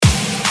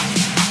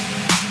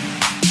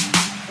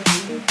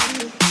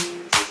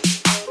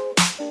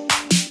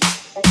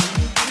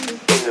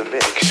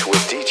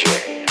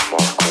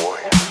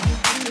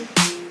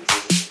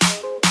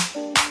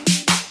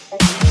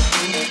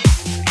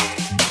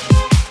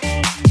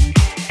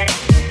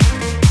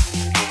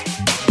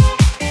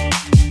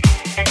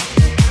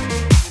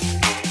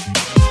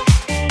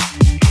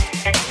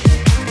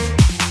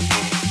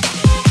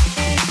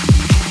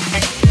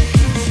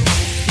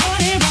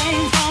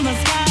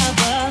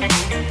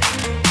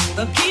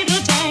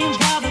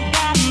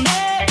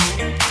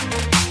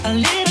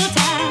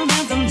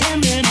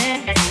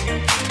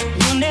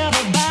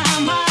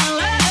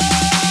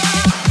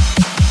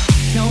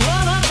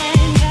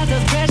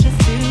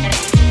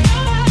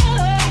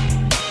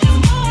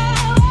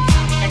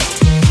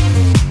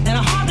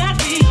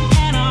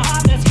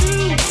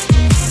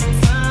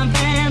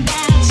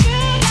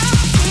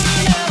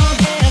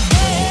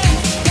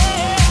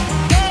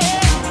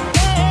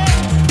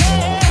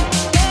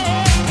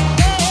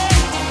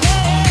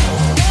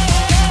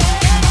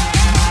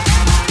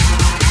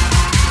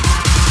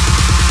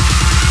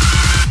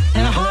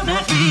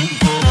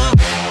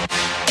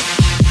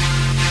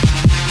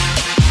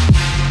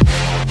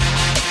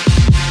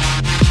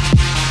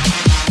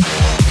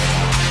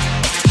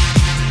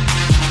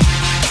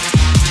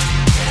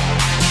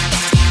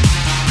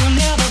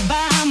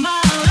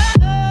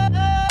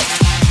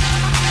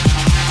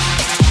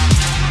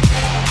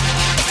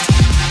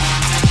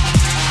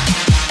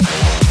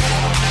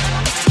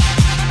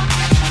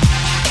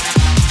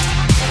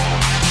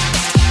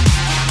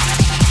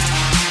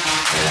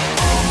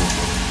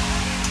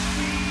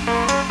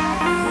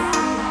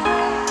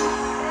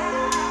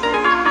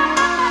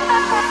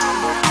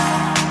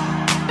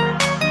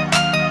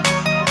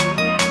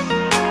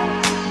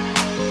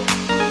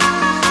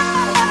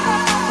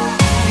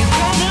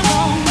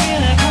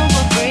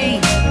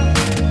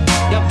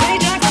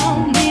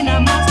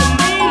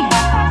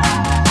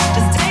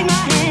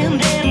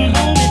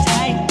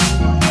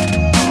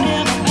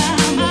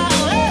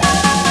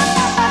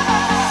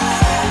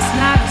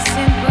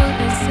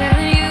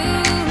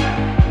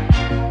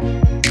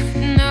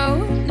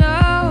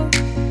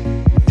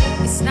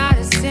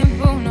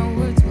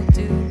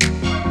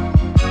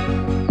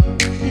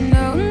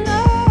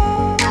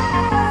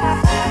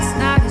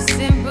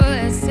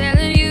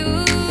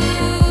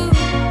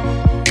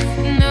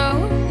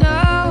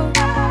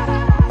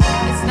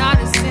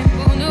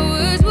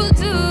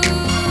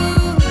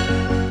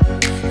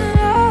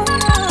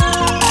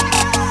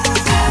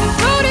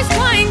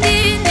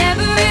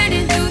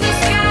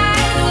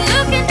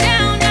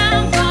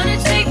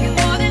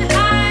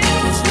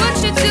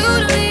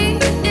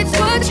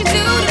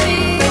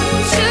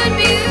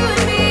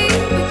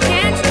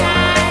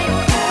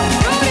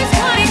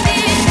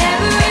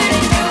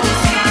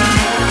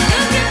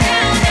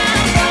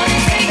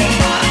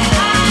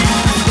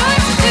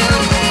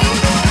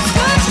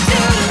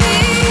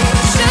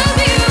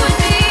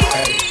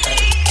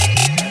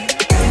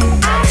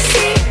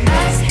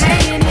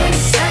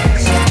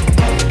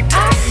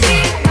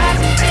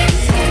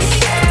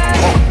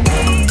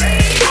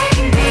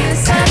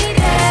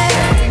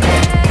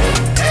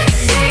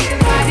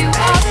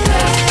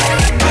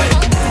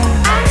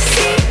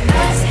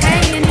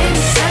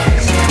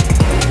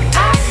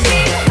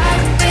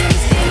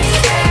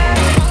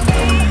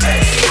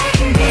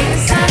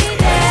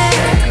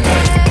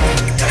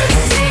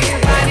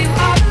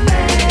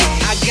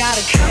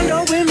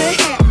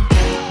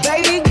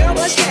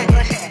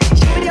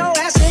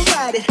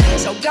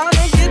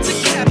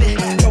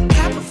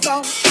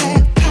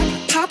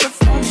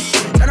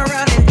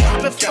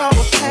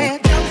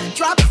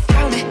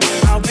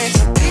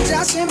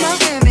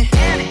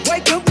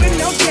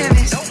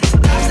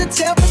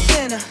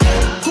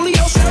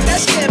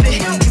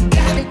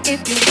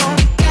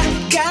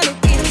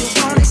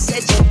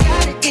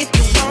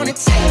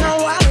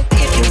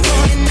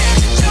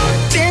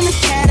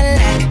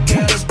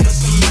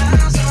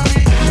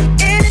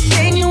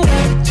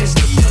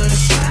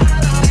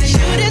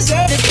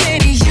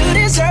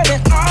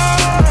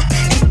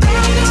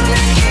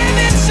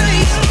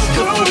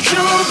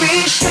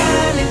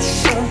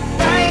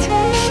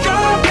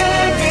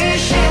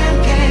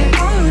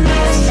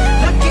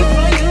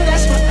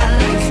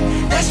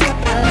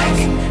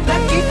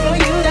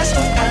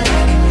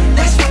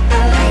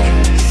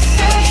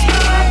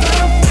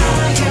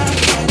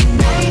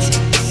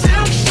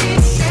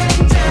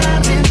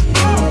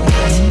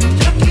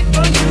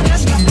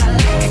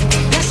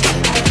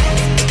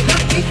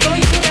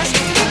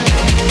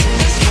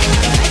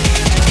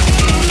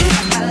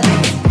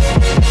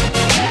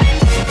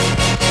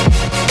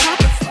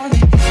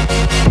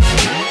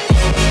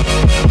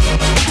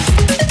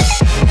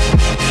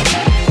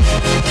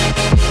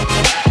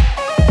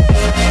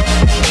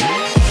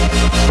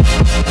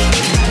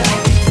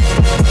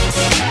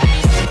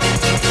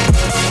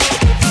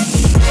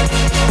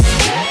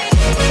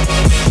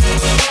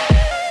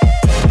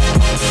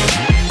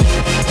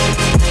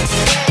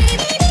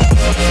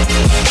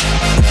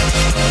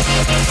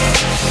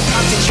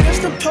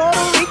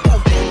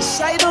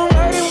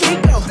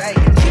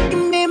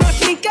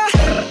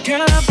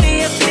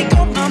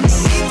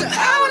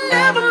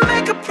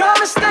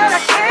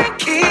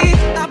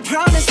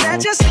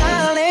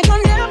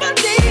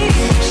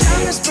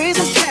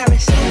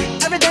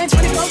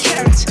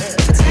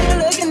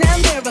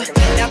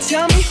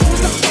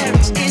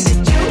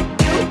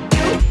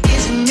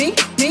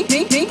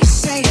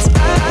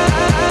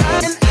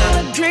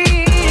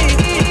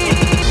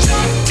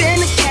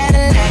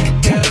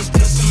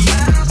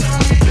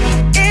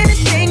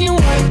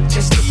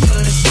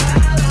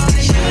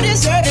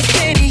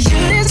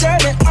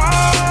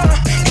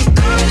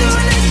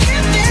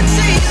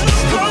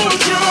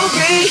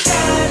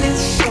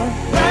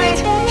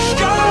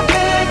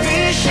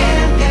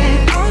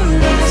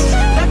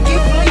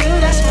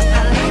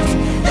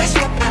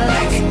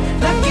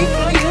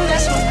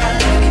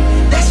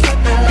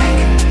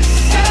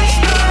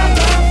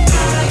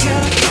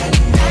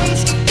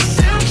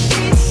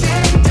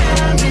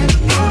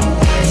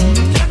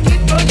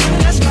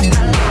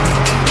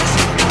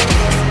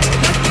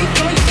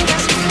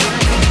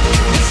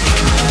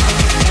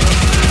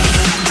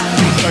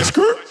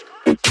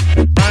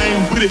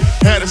with it,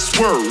 had a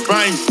swerve.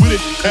 I ain't with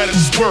it, had a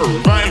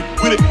swerve. I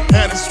ain't with it,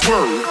 had a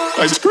swerve.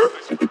 Like skirt.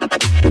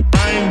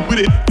 I ain't with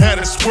it, had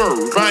a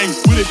swerve. I ain't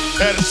with it,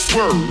 had a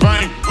swerve.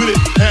 I ain't with it,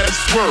 had a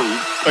swerve.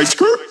 Like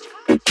skirt.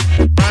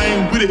 I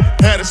ain't with it,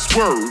 had a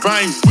swerve.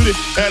 I ain't with it,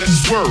 had a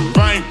swerve.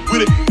 I ain't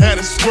with it, had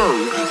a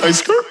swerve. Like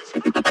skirt.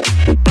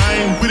 I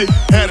ain't with it,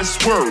 had a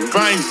swerve.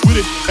 I ain't with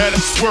it, had a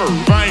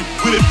swerve. I ain't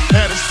with it,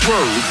 had a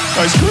swerve.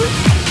 Like skirt.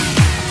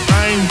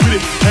 I ain't with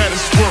it, had a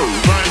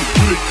swerve. I ain't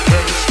with it,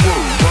 had a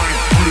swerve. I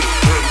ain't with it,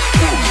 had a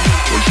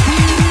swerve.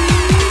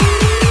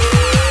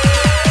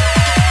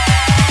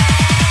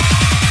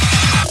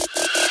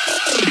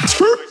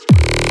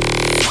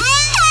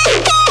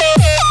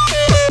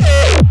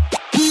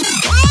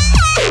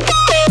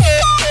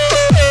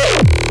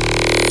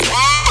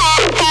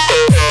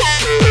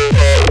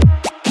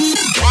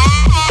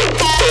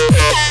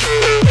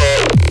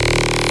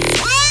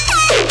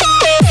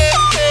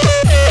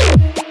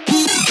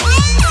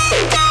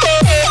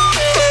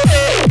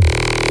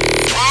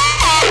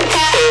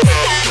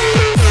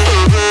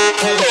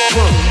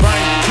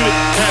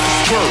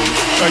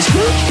 Like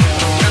skirt.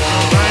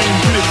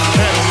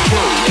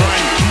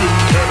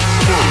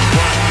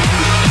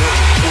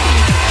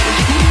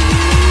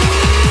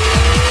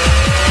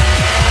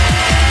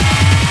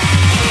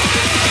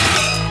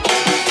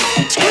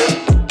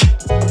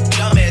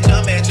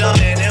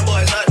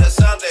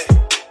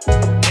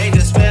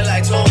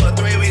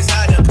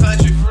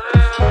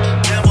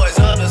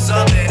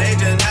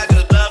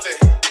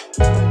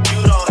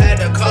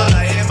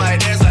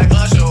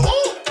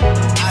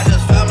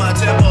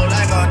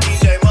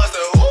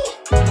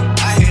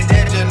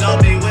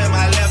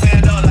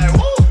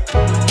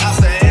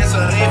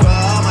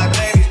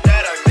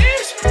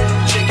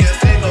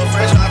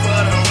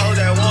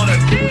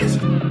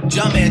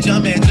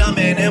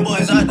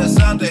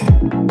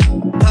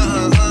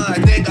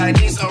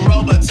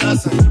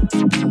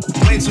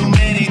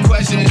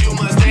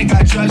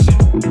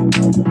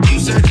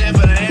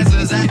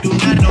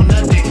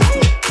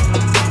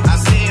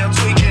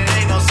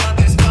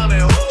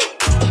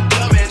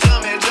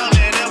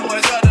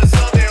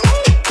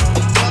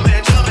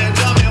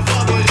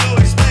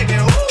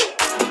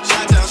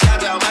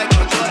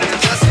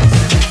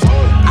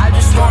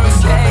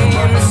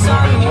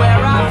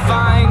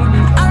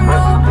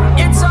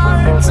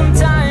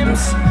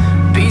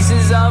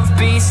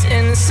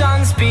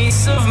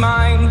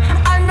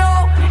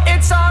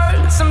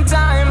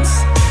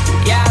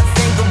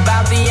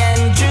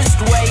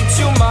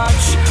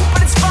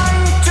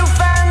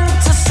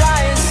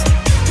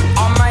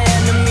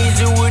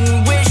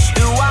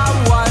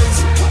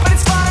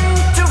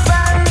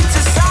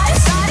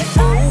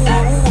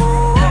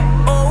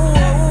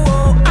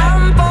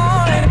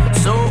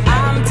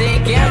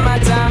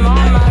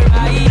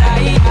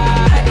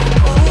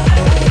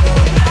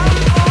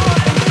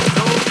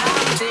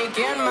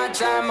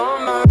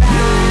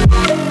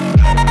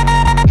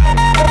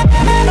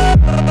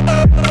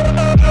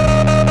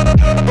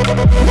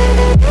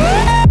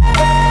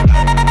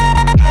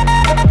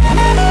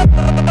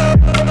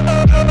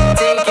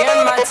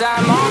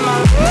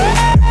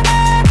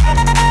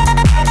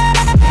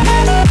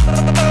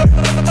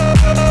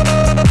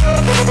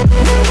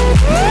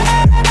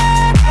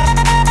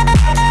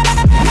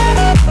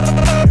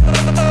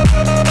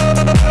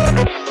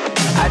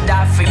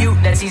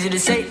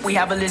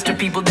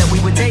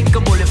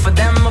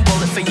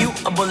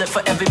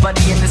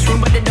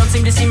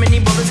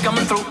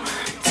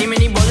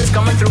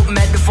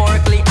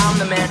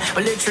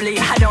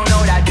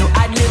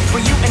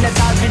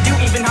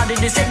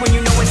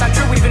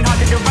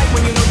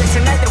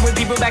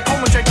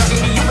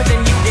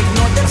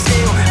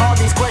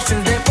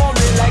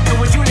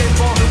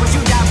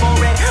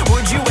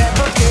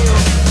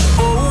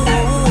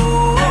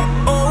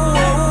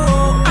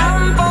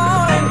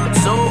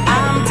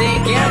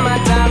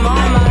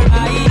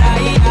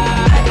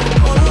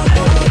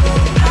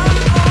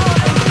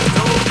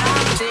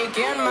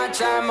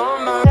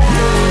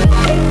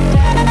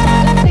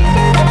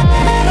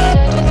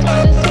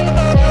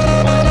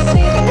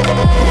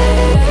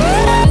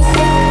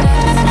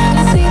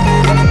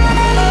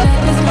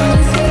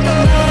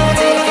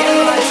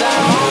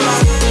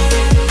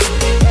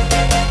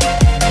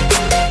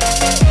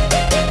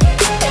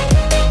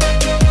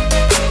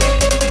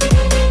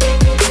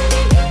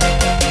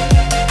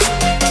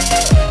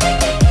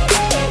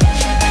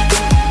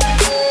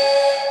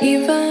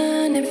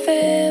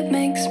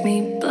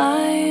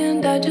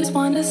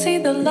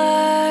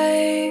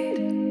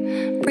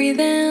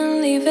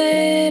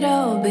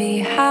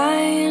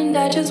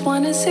 I just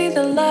wanna see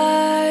the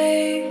light.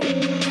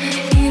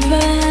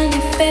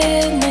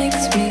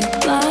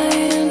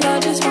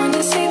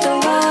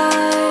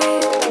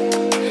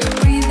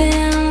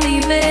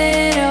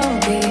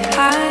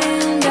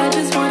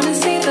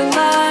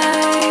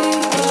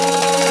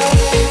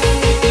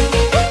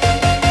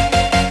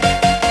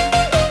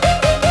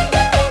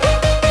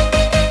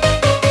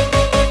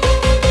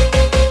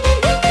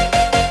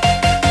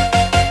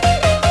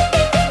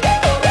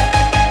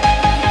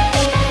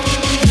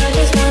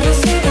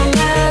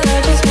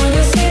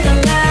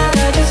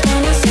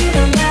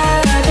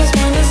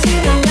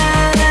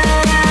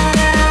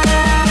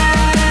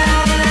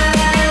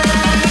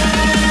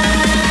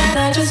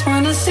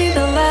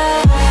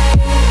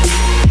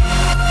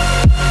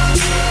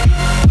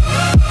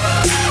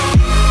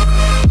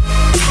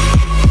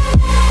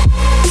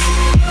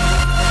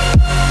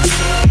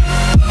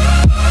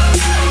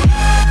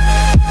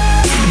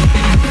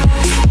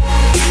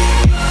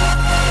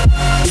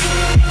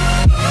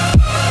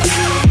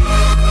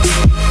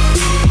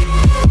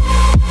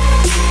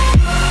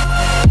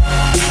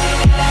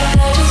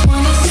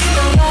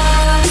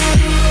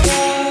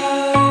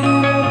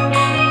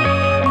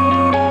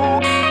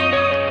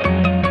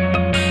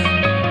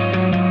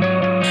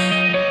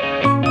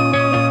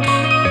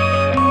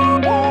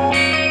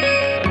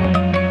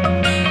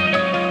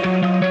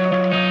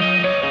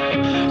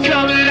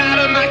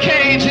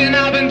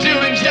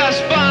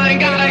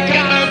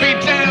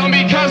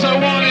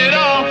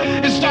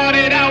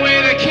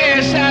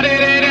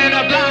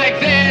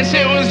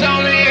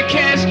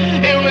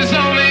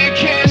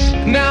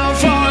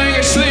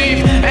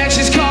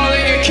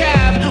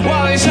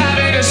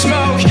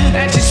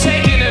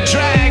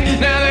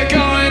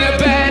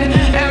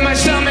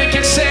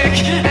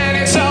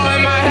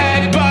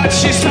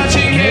 She's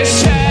touching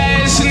his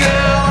chest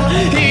now.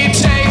 He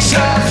takes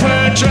off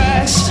her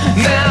dress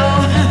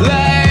now.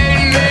 Let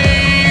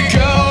me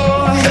go.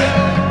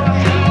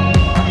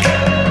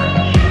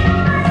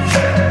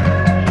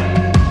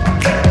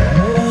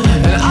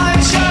 And I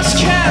just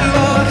can't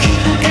look.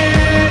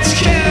 It's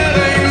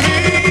killing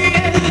me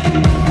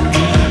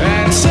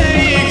and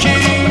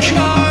taking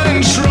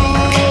control.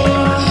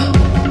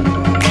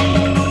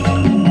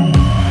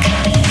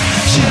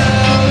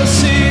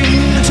 Jealousy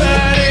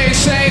turning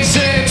saints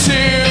into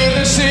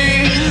the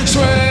sea,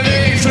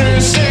 swimming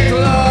through sick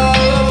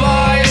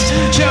lullabies,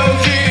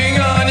 choking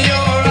on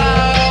your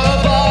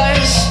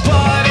alibis.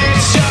 But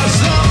it's just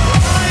the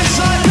price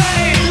I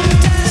pay.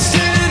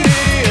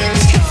 Destiny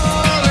is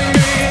calling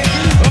me.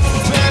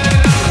 Open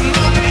up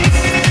my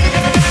ears.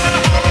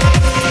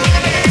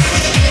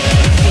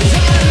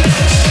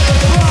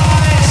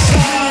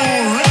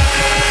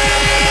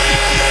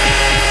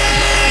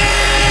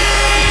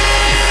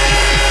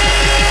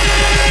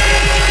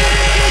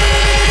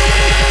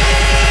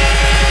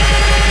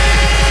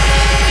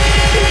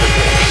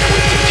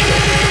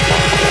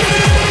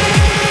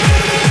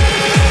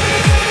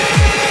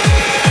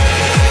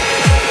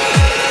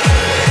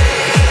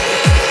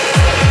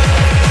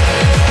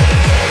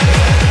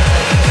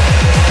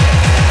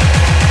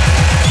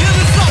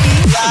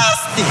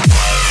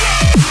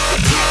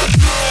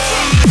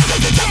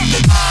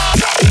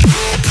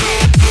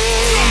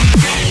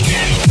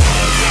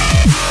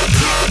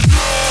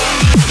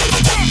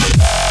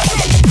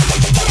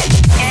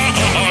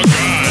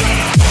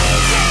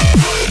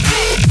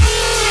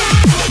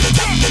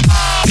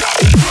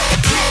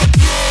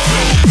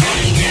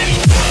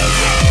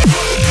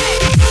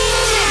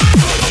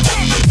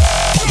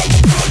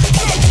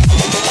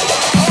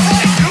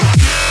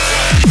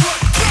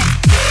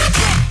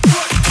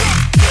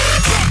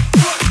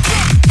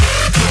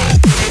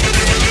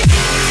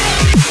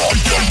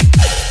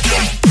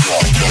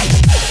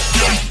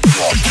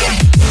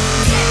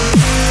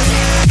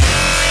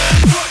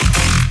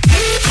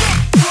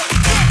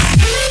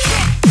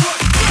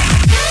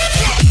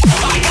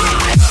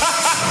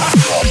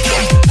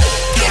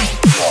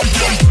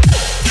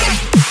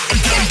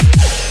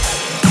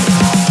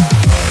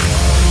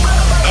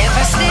 If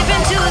I slip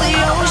into the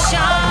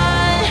ocean,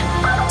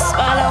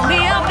 swallow me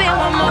up in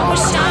one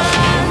motion,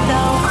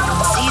 though.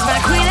 Seize my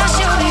queen, I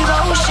show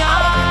devotion.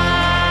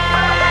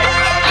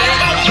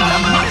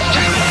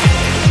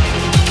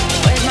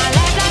 Where's my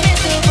lifeline,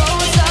 Mr.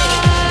 Rosen?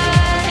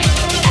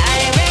 I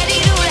ain't ready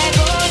to let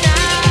go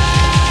now.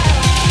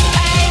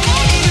 I ain't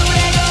ready to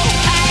let go.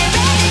 I ain't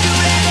ready to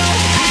let go.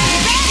 I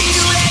ain't ready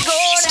to let go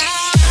now.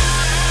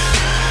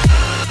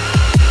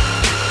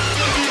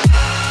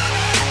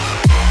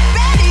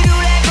 Ready to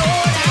let go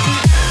now.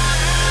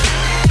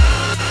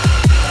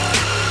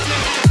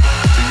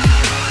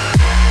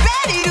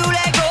 Ready to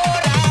let go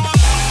now.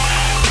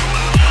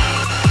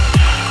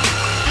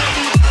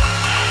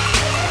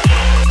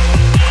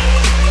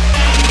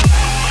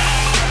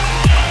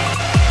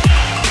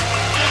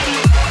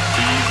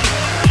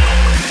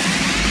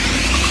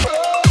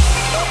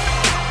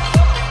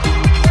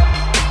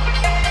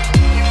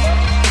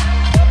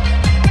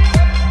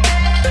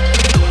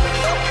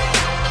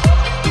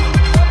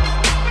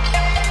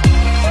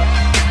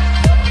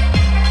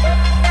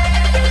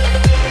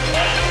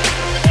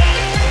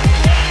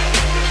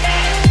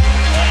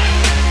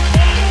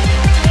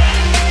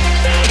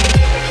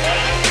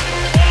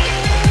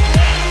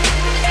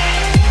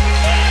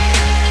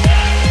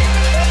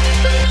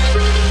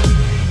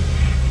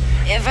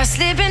 If I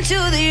slip into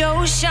the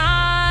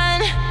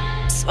ocean,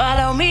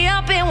 swallow me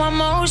up in one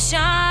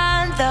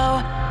motion,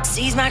 though.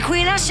 Seize my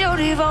queen, I show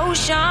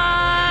devotion.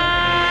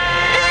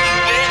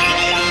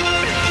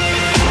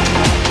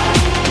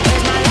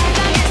 Where's my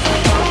lifeline, Mr.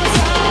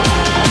 Rosen?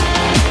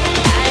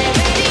 I ain't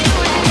ready to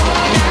let go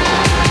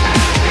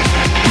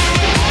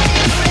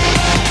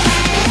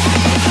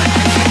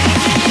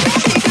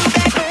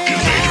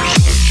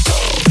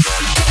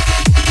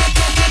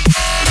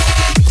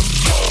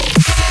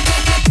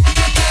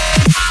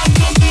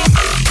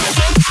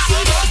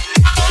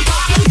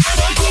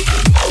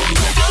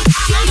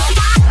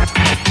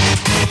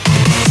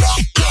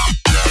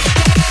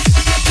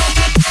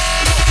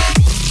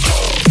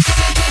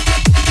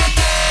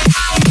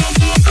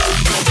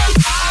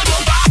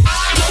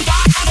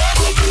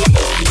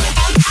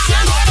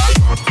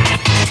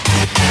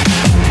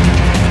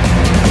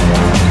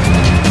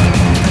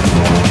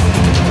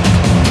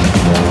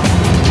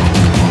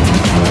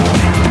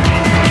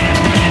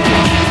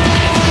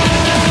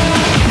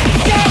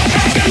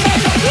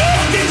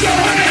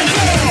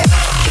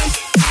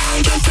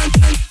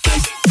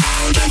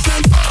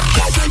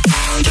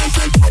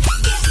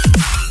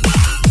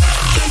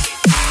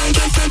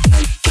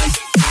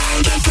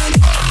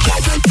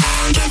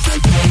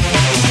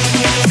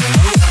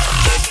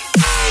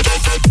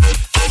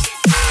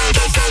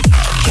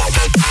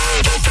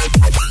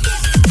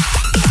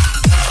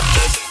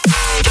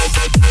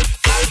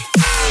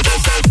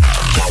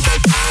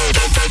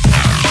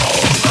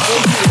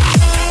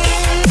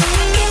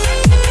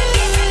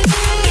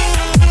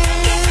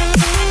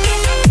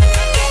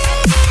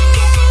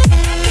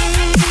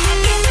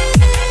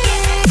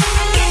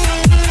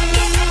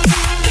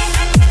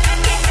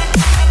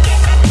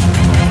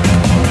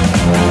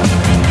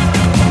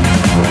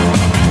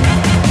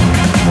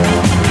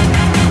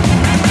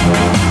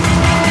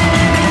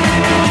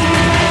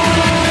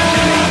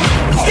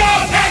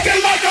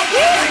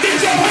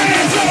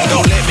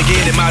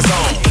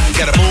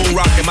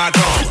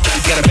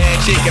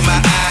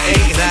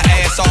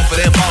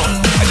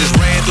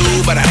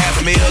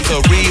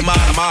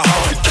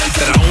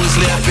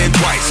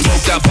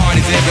out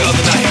parties every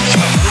other night.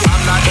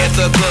 I'm not at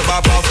the club, I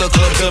bought the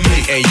club to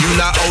me. And you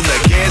not on the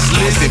guest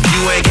list if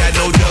you ain't got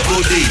no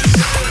double D.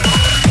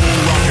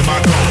 Rockin' my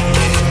dome.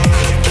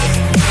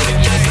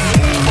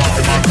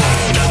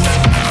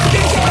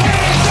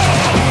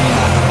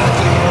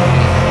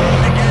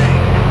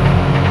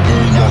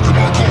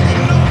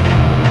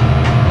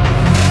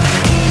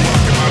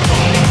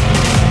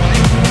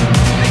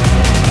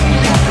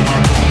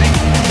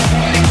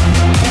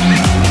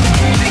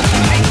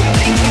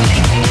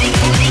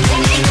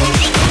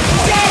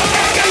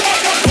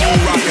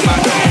 Rockin' my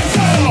dome.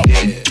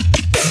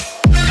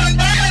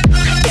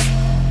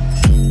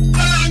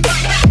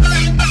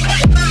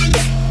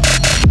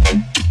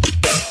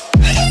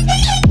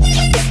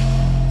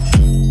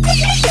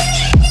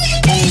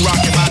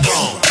 Rockin' my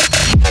dome.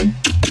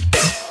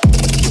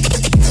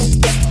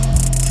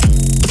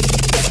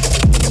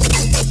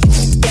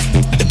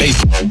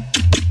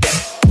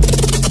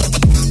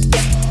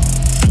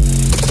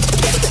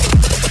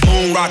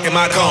 Rockin'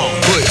 my cone,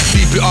 put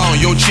CPR on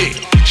your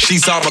chick. She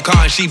saw my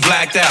car and she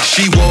blacked out.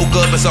 She woke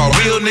up and saw a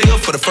real nigga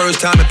for the first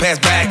time and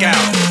passed back out.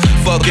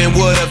 Fucking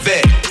with a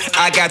vet,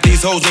 I got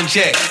these hoes in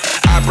check.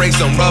 I break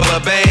some rubber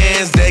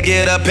bands, they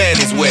get her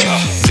panties wet.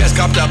 Just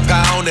copped a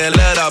pound and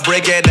let her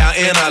break it down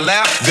in her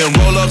lap. Then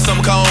roll up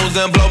some cones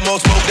and blow more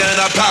smoke than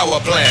a power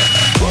plant.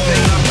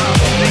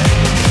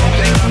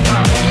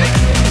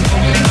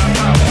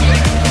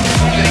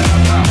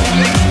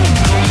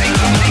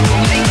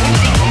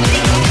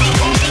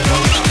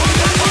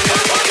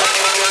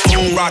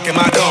 Rockin'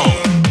 my dome.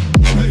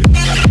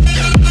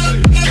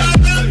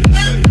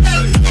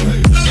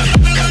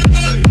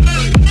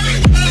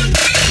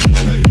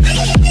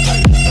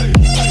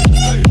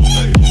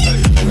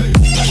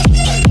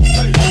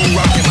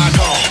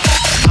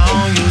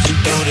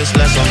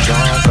 Unless I'm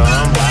drunk or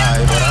I'm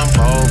high, but I'm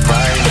both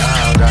right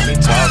now. Got me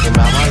talking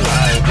about my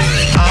life.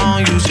 I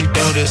don't usually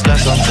do this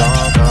unless I'm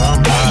drunk or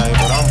I'm high,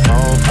 but I'm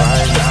both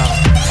right now.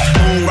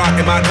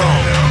 Rockin' my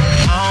dome.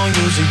 I don't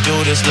usually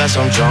do this unless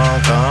I'm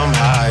drunk or I'm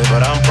high,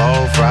 but I'm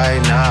both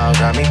right now.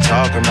 Got me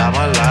talking about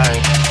my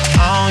life.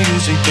 I don't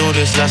usually do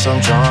this unless I'm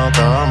drunk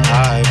or I'm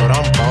high, but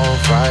I'm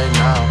both right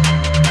now.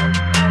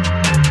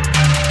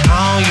 I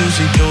don't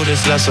usually do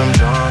this unless I'm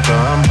drunk or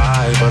I'm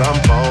high, but I'm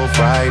both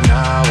right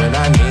now and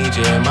I need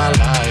you in my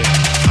life.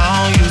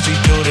 I don't usually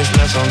do this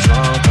unless I'm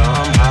drunk or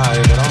I'm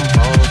high, but I'm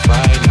both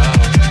right now.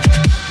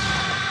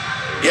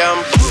 Yeah,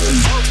 I'm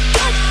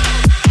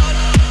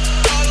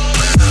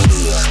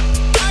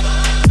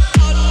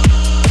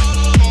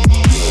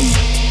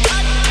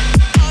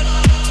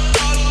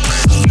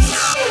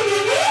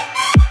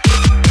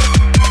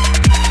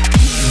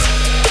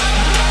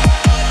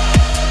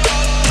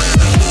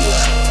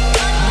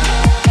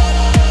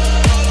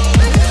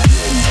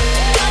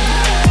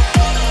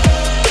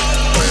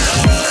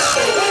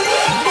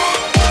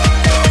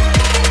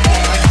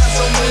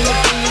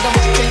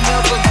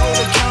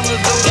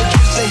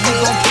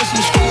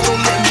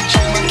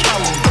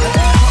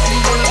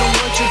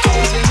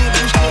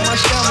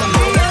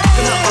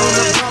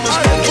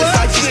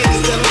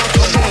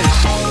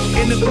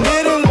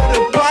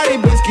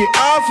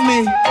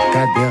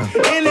Goddamn.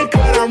 In the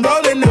cut, I'm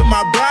rolling up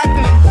my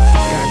broccoli.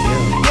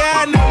 Goddamn.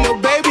 Yeah, I know your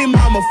baby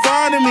mama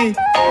fond of me.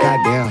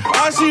 Goddamn.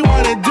 All she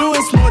wanna do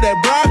is smoke that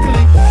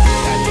broccoli.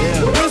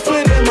 Goddamn.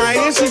 Whispered in my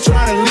ear, she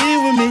tryna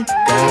leave with me.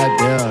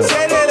 Goddamn.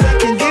 Say that I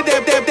can get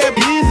that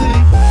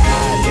easily.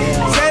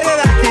 Goddamn. Say that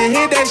I can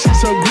hit that shit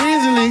so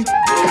greasily.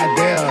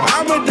 Goddamn.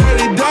 I'm a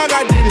dirty dog,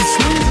 I did it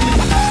sleazily.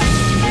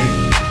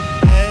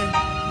 Hey,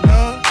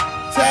 no,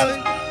 tell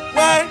it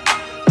what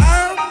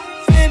I'm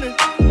finna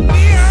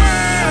be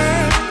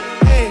on.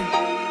 Hey,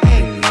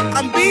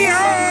 I'm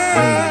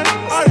beyond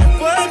all that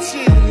fuck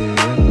shit.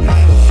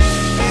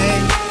 Hey,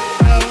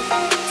 no,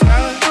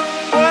 tell it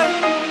what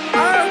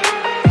I'm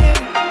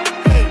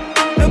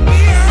finna be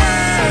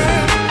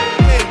on.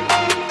 Hey,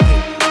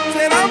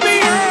 said I'm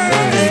beyond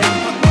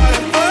all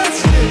that fuck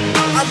shit.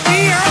 I'm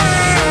beyond.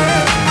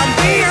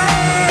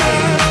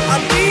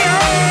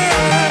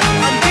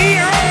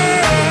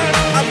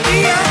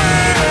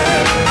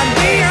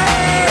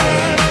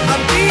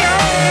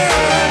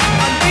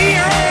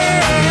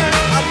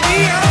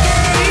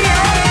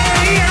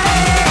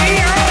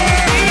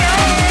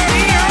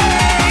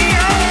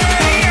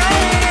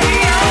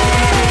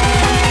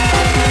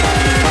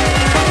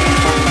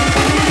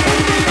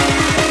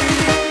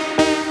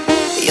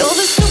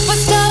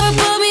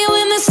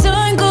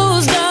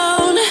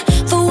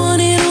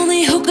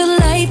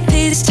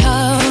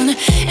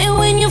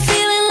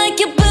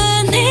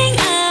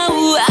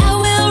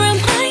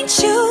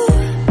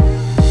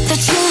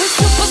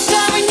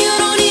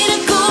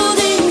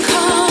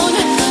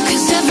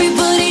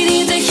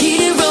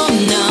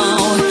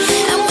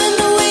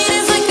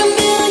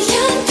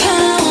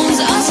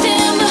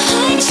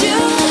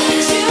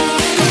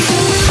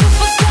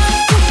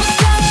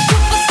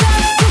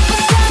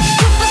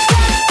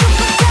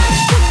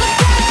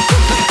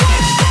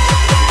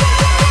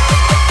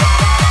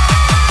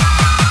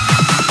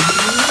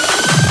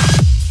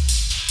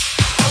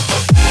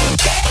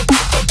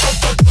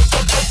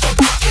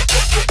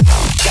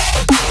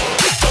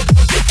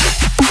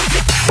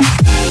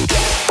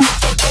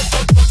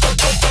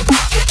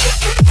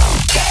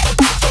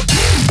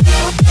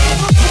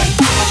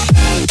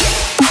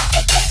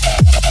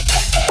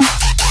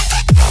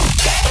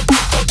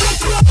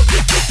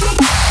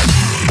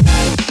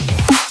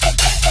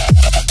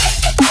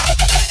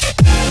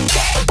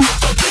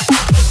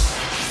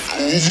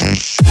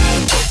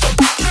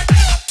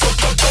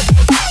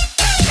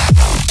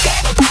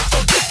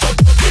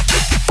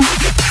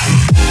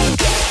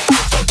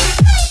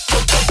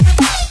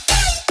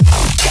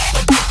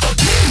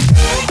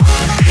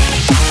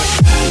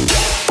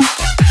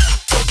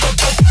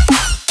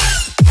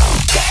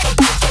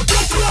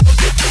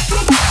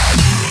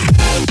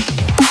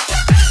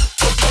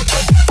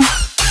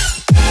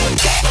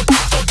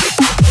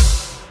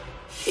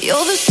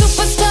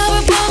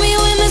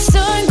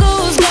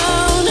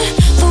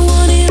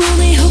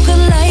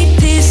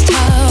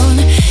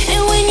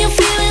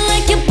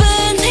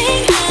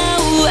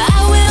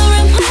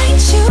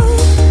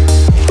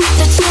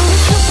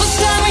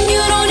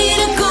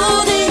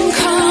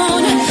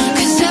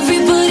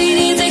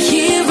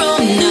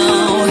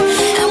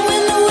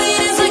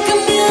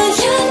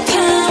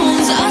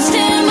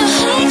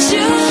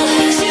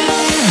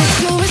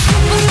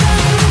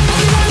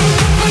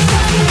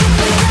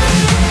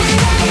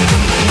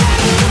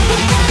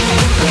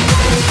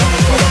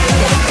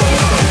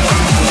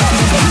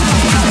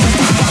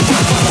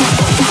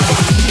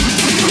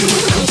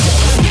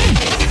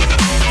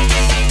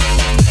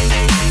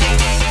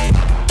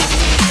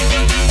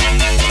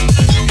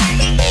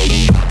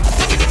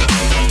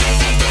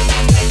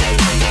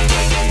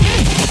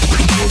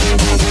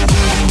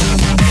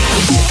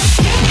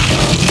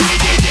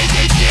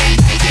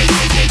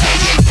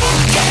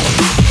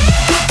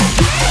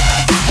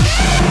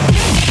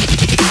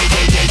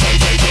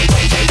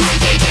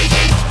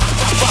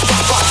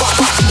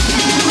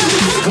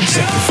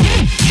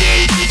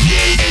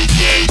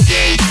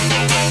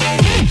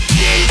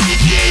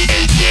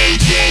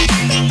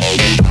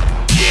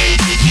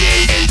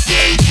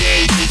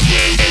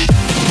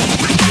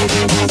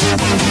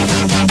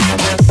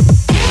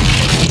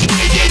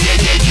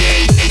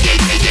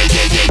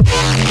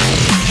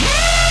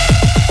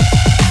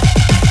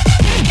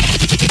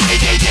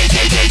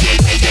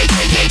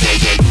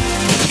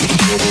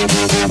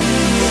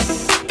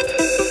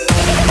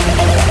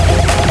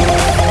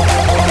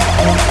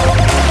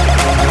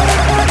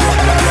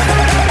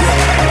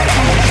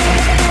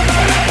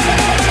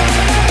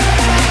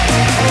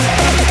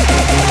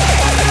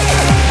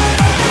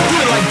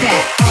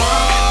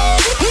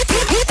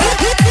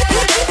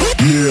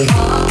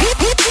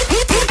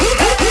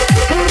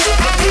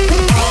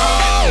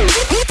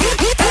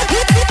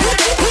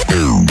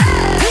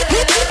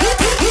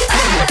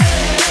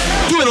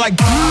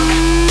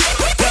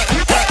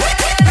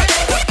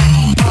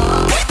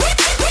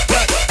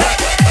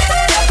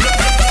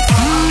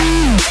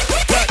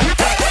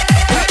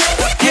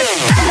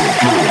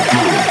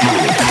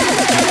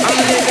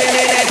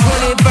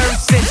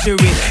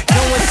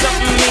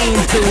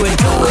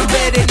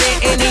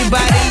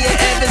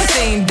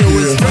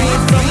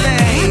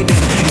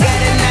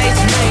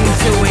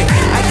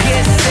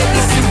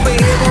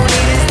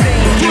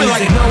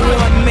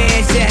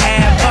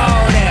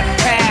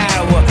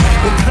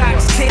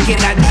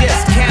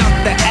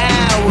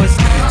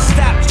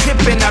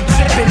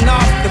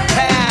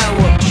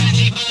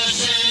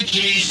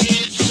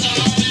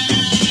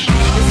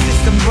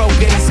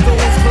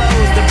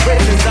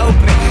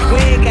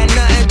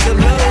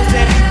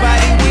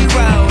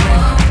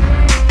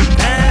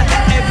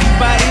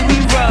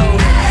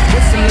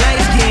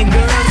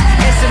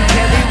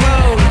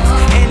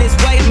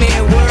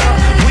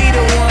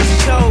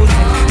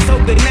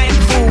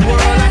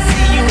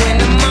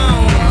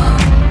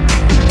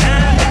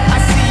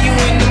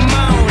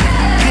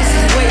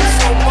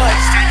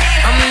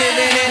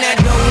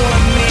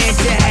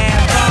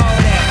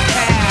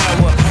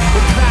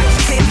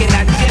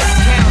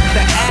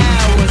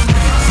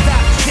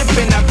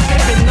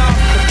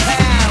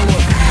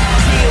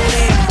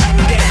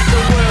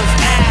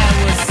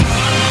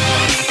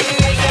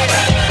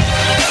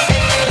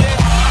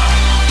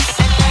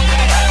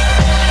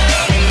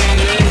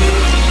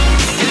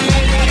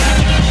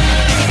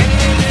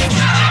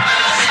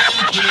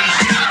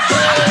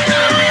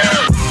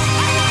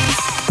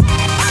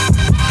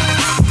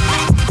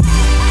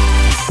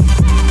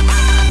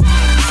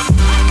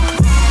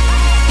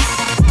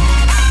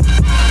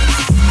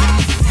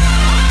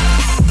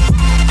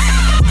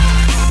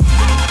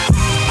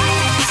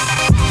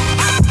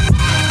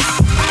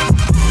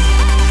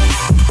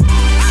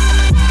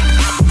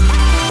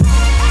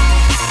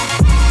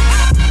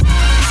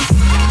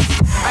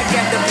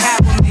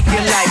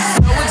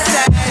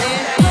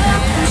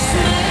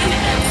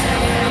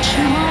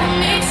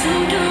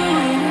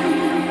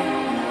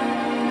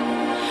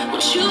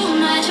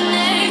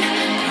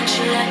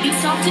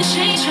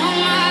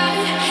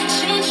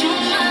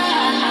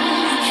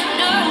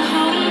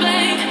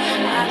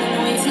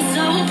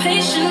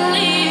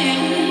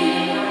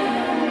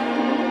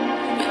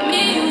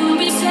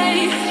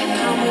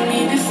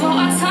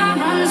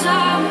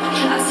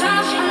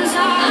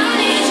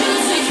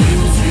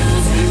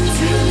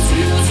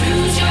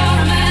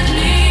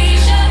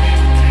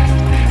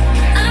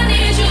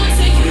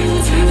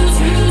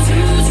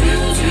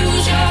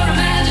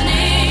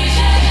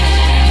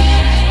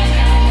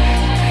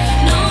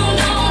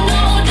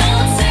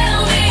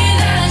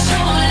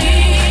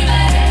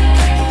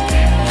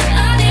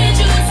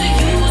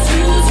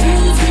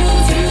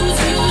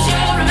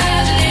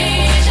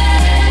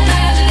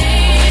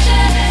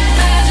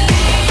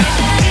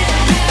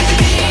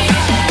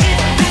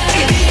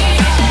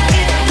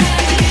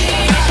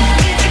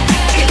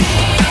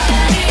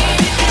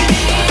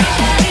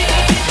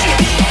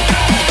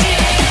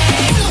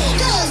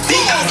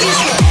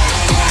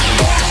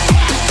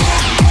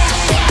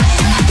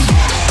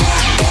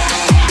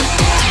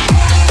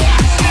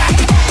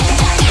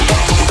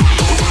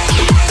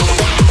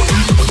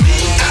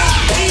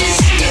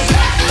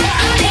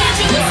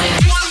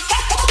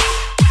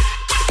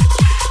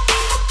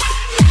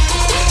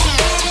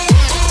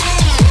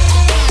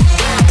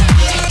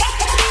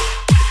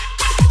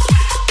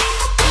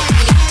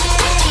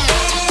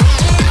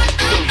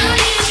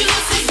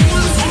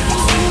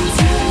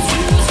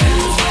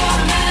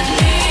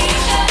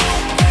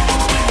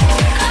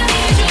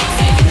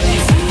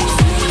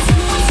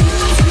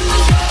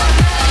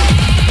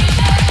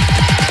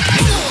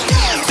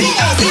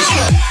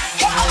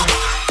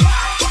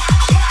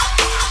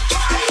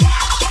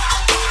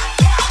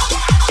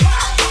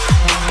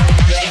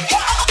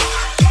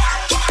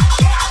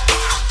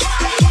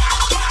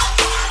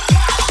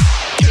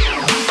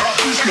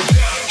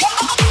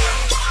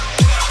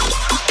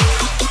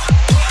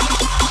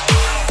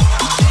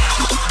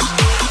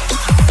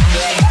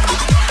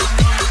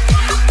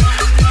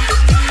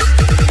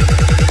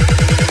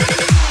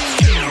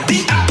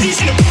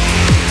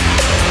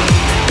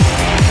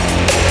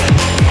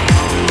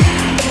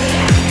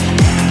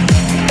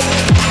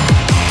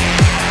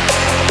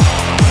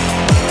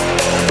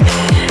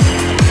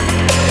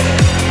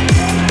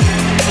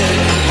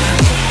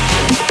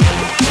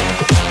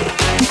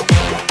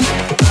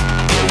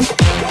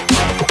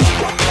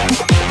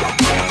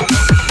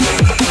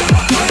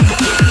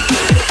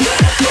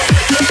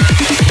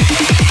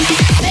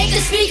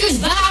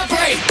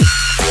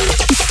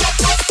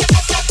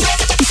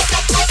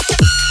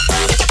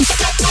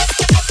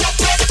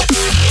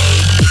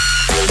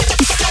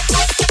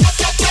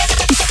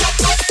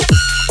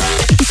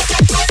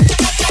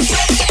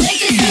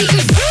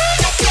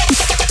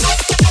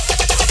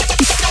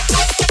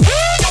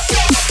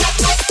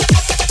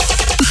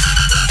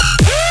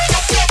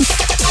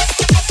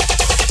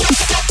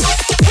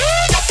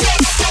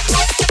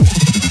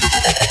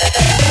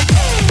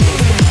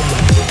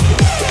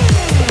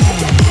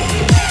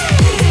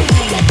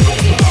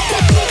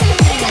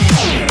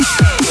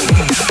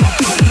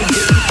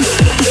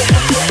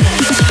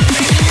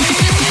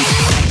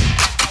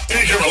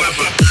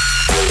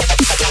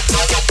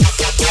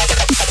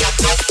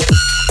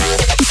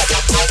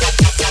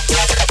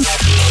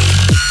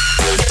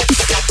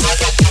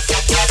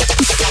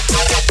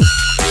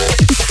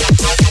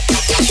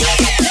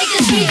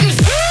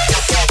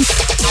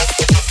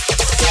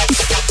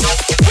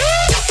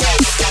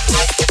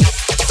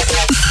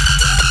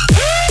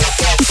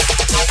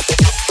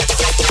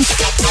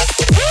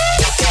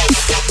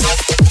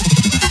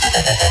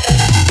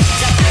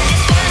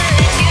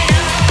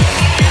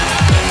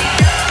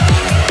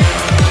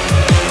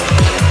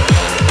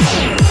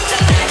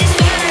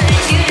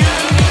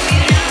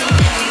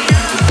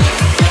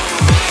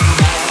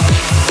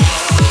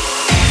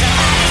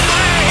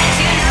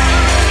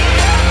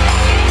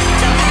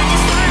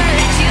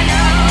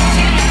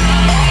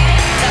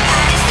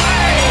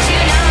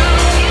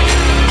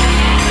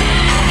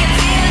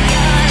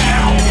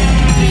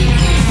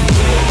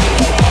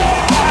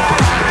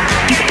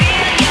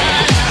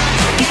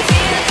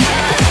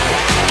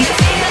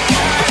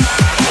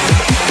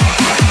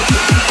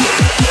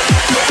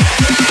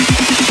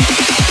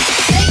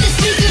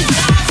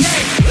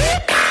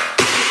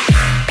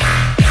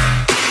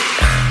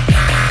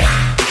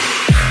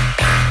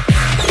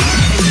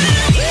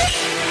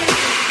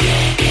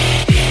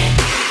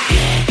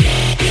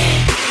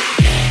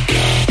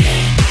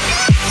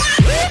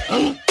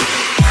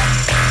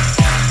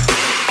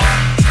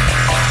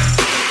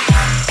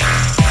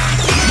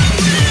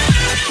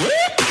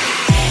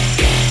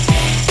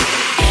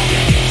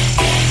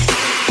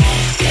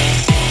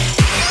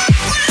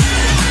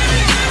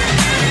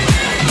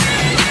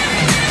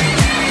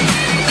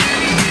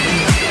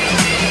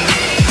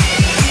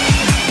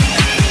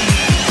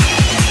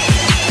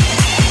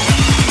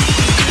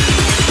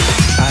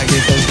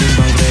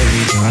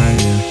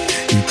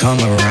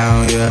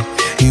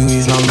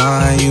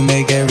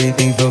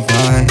 feel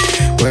fine.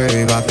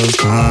 Worry about those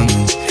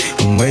comments.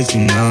 I'm way too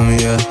numb,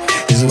 yeah.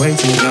 It's way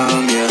too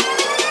numb, yeah.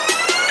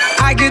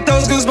 I get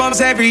those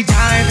goosebumps every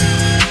time.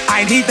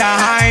 I need the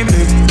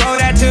Heimlich, throw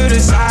that to the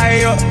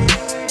side, yo.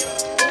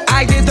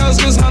 I get those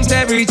goosebumps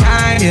every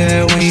time,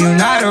 yeah. When you're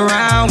not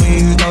around, when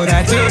you throw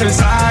that to the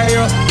side,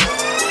 yo.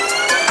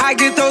 I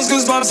get those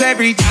goosebumps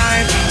every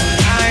time.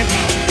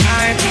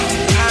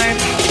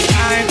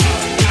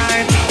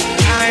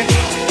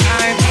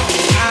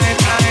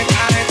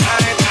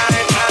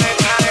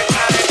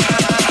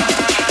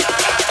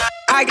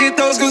 I get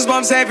those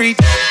goosebumps every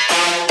time.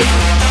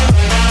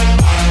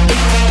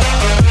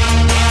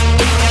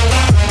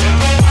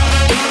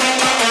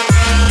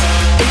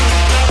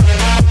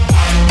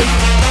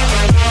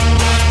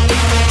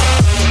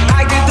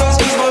 I get those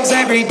goosebumps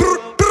every time.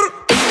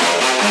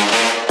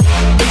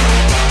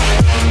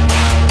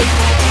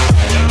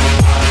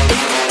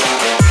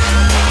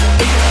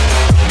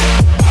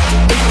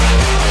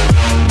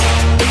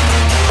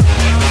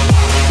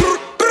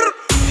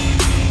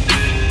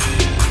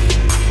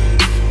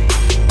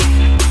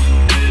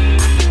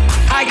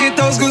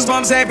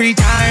 Goosebumps every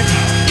time.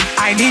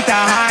 I need the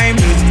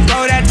Heimlich,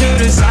 throw that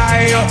to the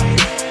side, yo.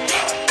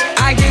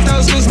 I get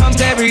those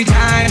goosebumps every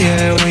time,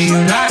 yeah. When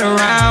you're not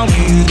around,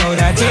 when you throw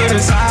that to the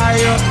side,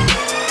 yo.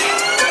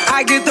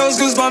 I get those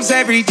goosebumps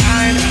every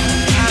time.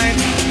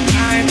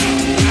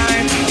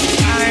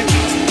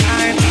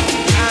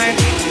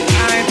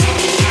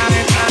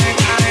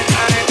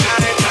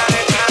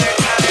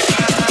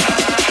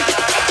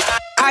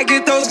 I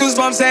get those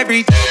goosebumps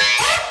every time.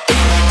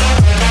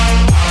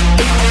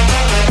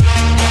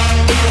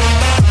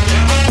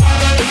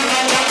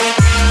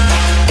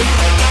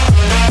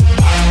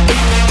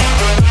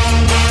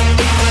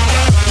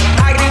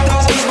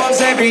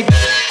 Every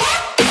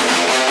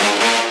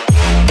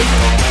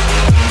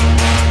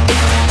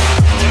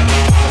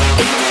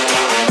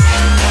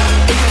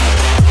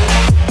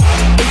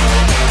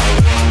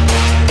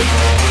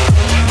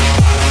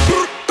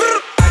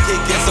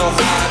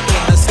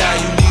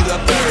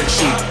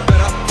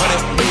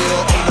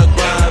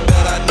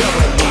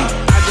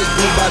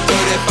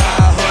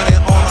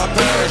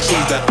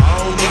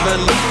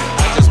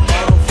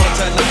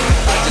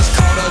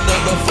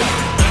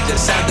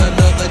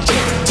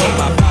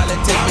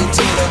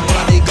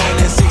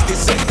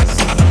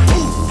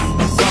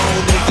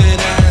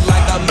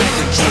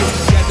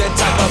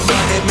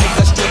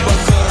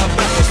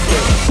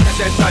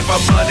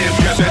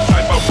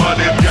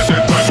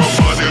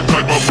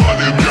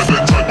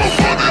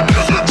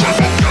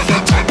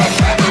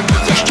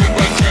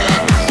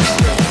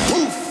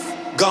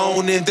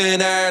in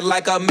thin air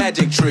like a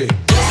magic trick.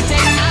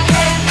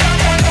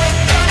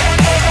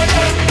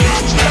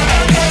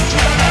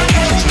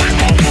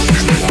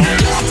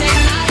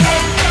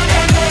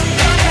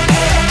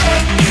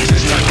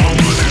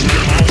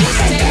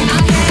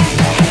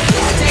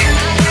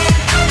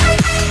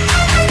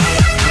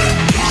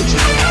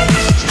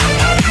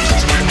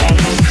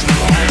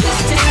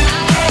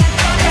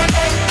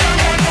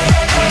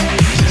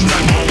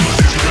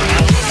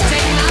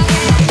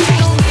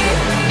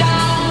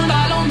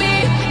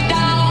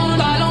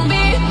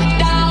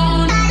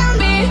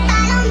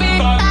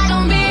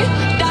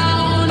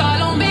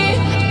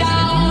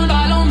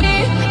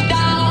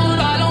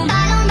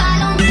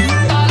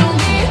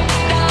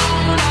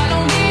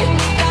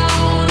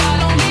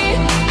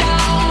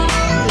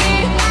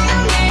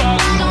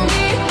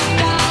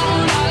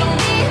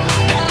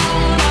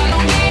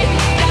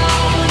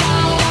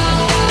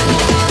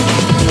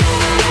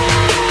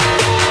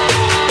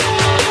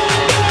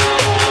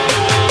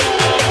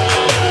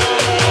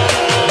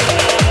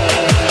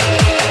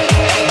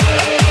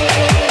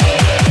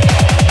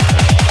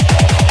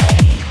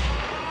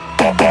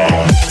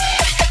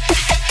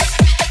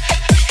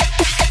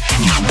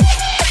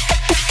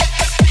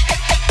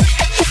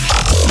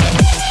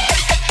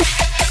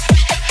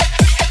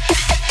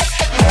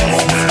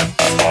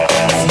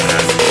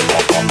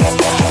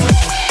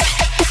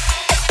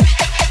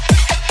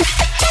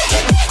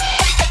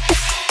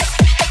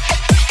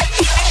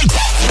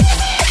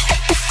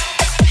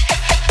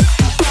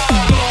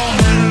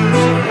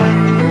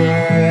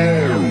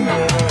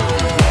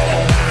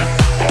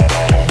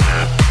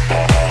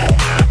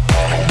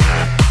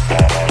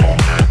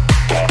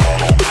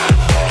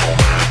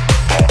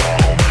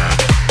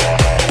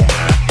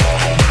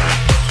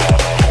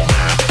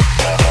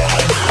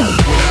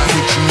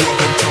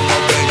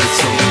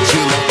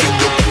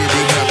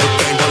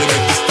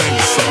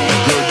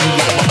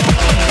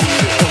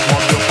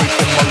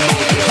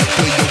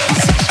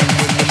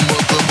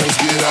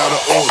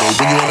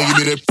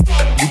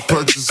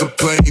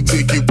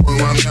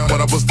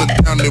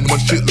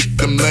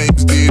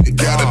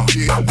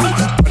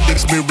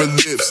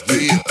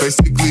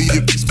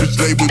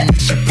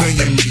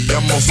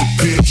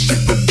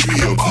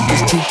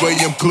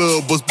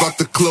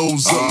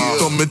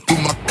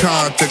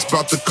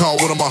 About to call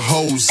one of my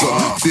hoes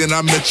up. Then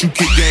I met you,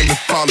 kick game and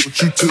followed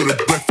you to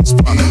the breakfast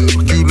spot.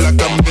 Fuck you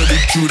like I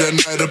married you that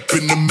night up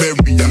in the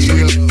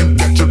Marriott.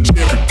 Got your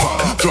cherry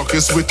pop. Drunk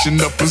and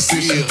switching up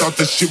position. Thought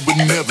this shit would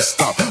never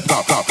stop.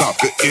 Stop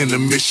the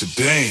intermission.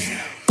 Damn.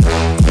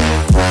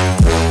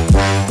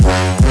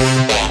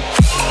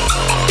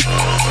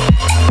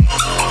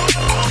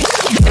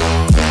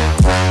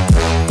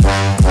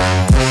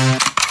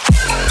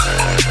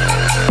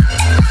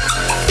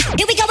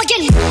 Here we go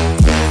again.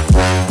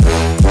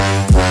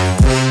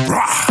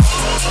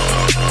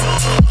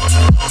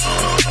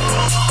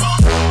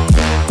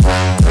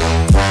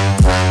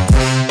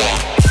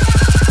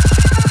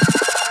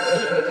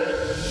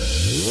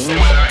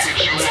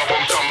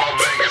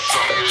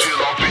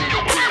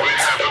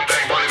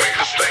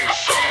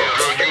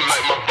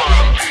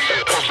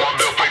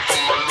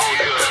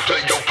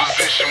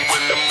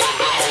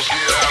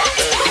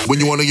 When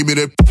you wanna give me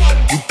that,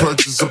 you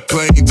purchase a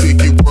plane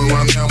ticket. Run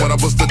around town when I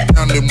bust it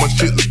down, then one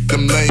shit like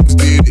them lames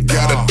did it.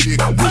 Got a dick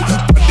with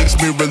my dick's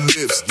mirror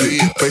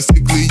lipstick.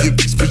 Basically, if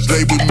this bitch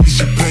lay with me,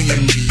 she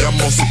paying me. I'm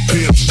on some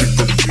pimp shit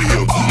for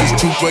real. This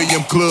 2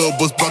 a.m. club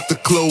was about to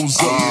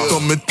close up.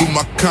 Thumbing through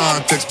my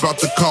contacts,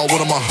 about to call one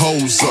of my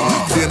hoes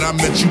up. Then I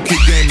met you, kick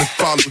game, and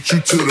followed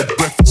you to the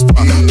breakfast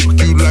spot. Fuck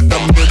you like I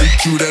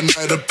married you that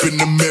night up in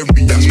the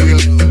Marriott.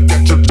 Still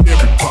got your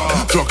cherry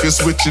pop. Drunk and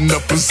switching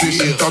up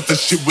position. Thought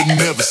this shit would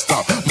never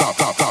stop.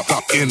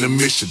 Stop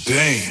intermission.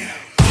 Damn.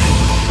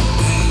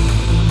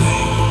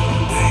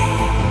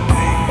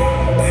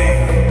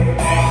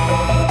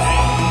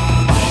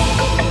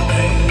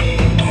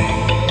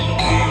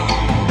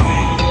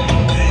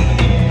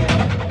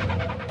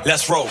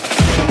 Let's roll.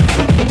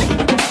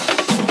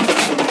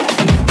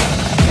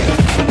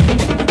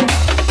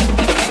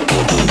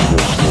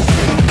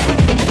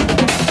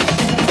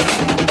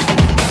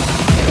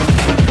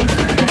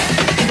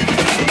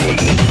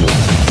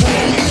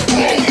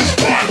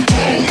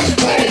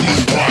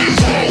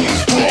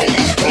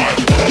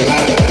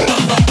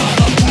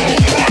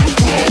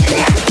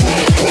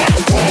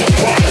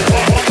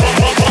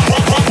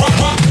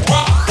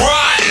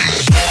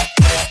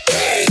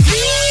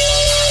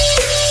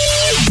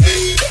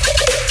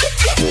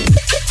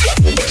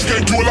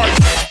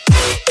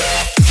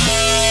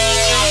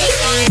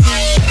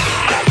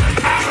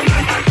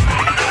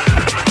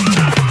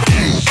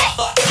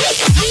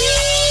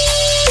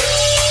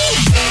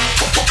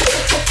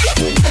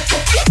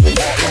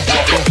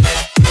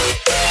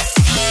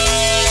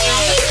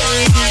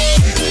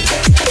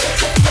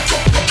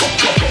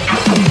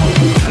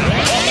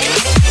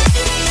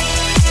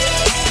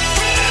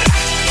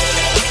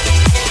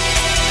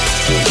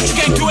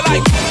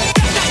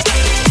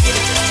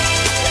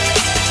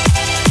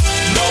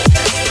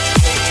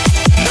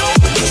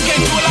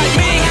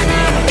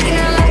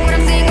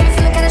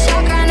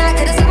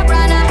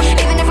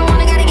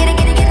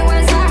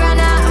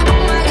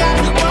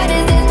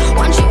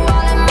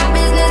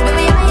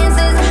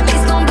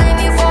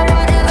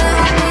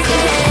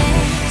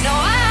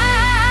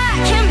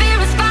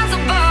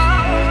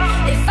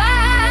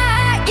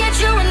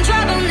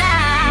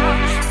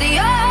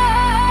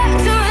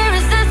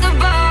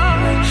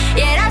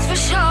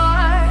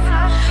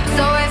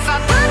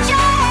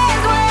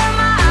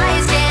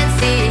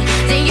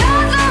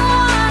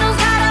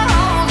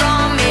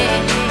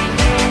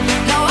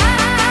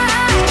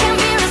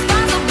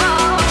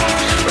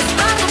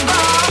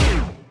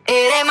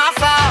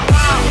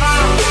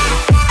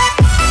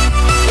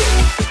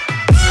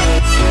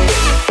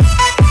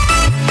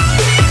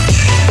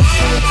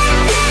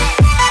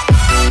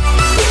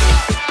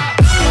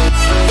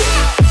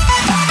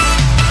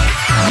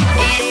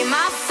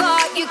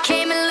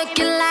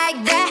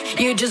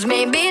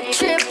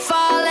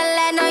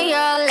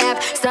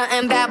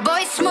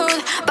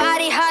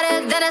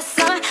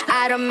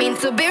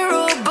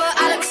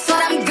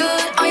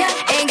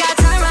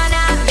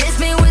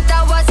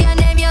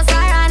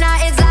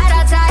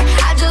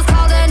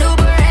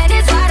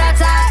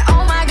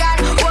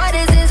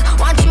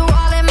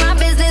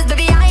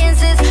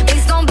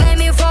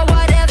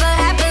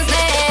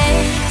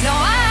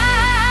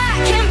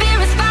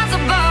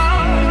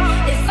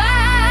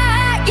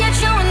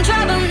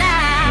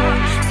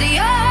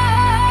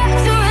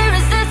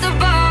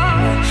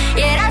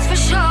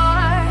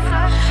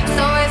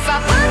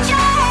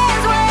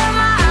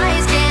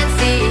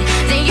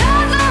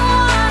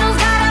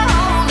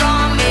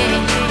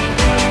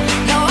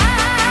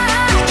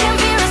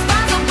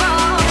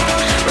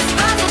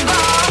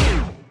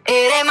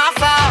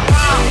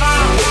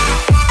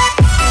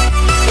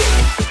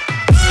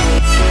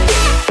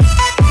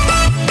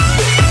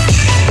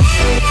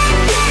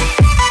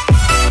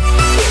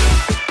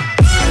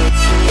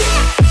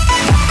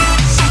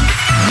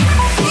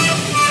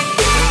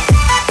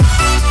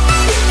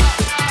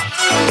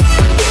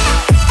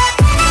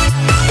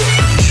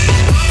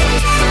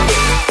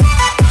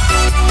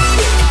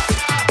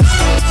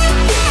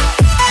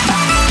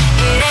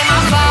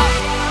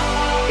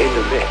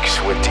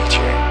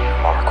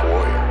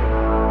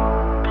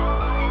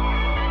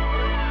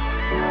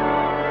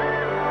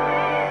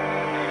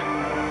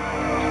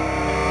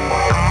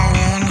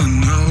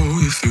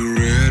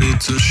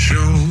 to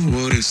show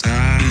what is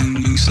hiding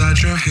inside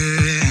your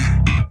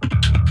head.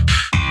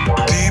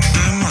 Deep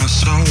in my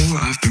soul.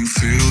 I've been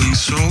feeling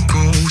so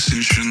cold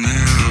since you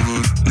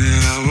never,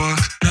 never,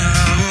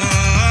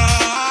 never.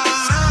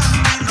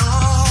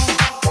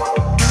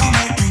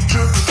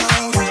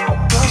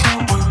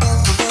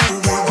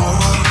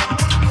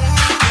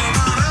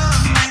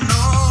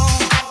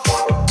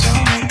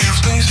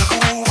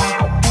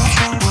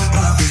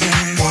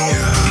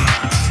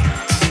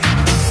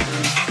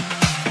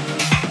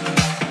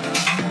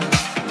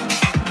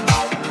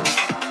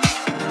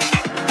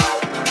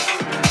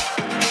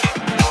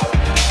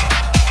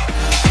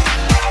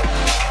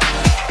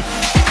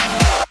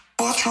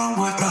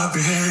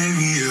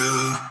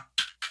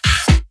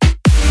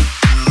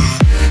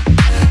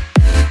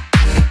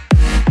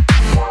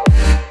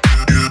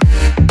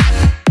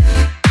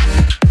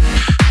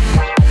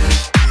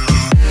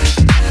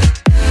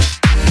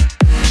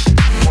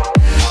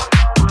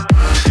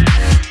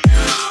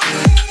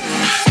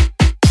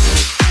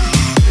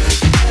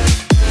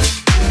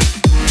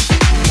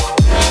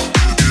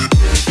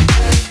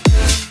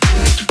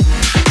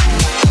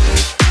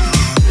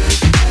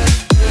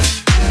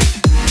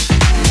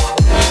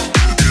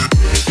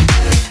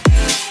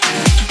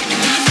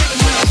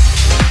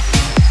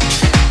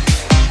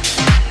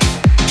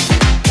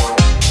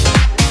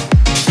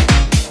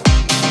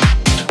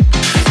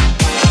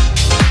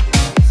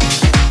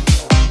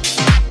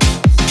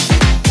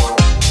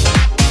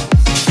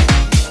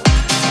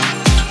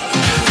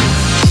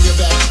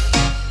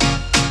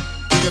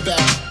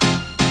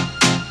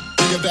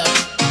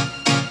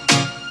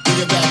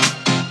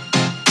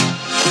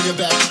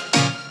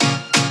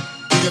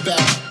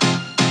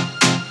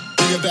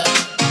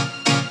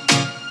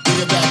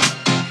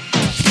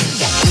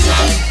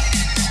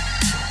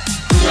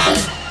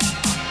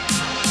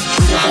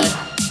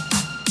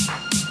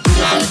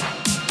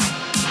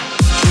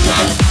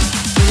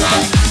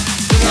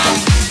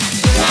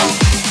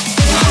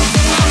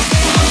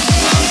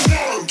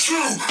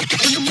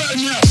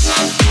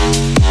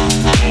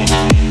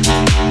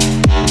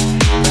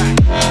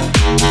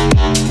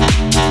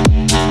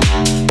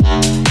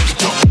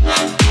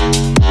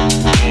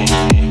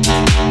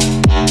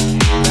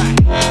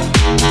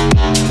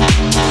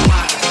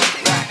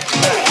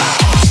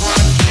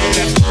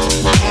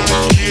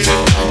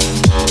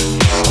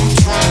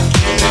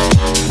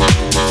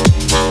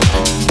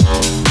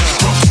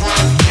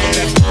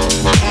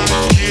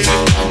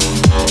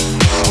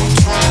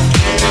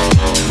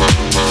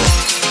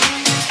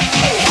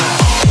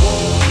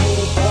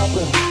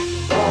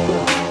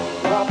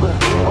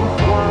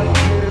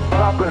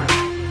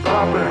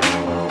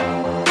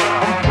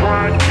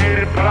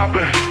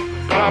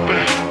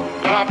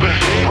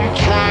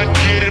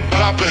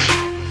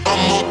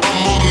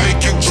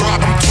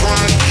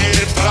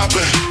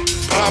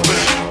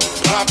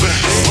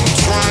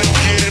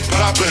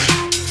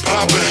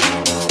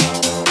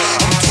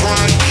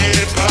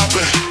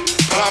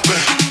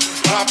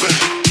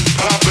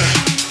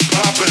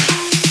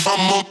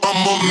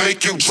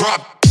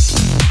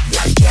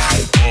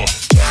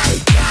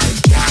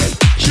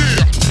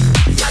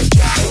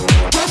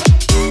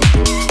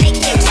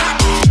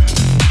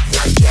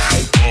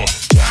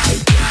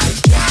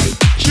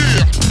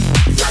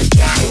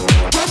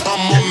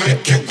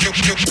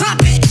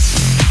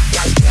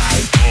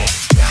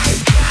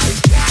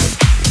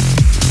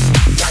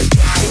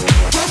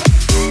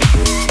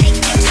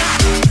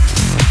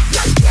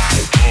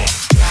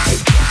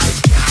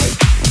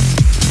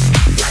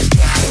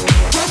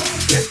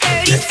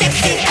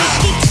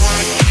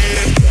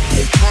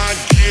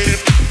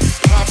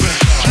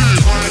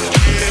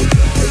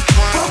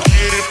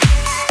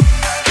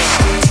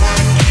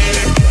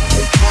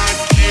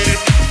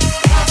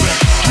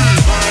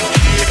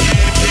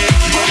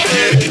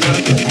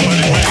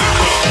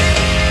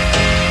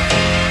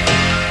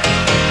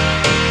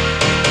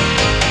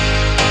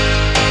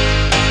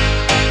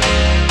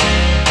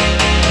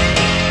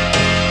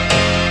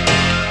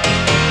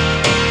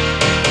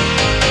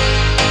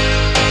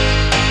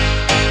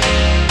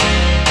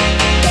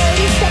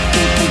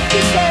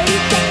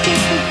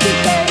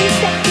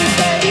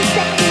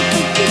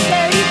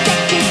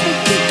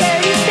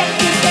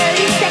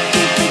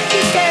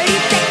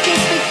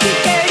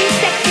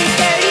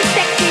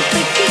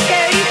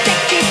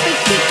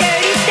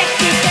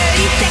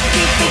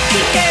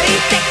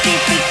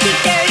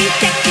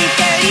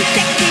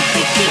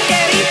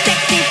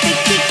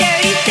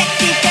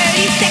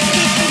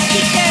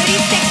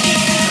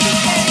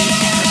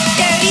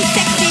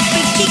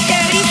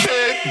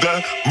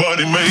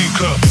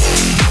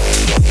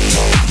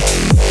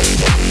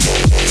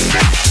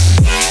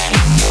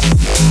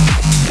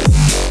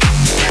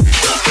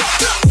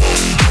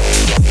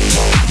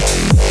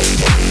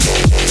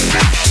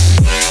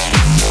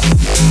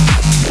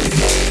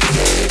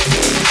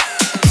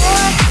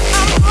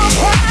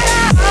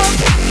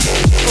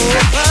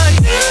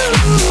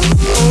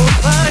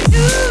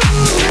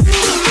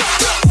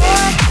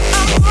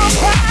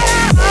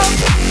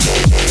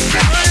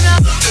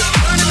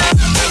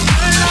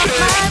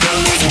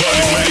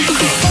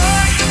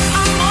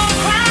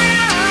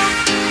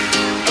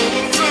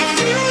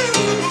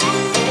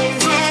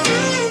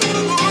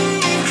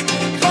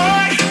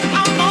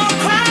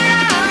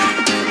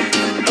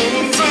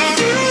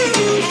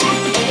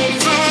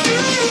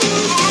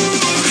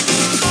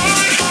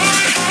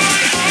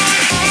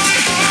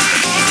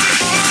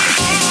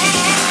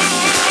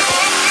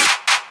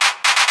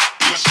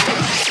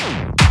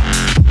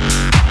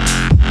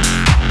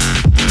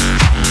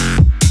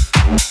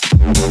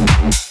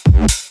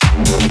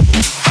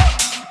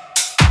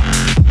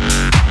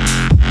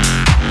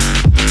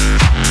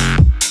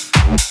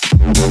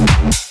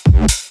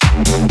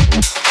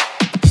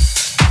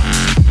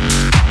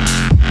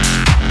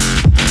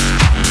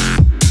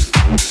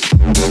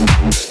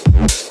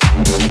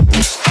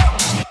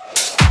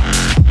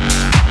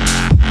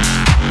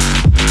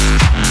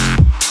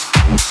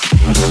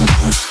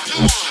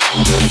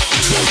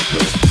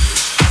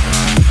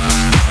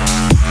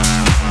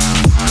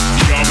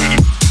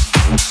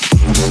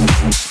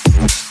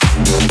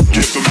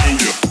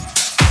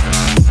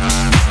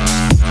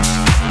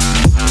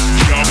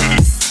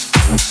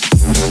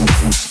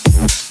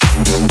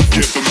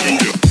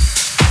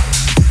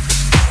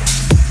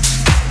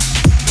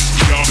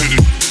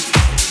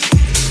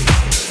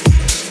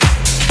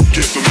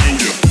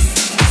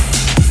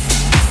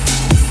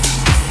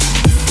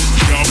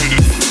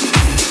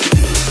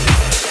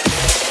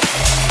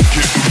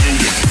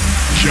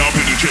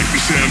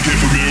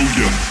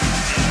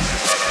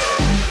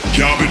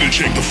 Y'all better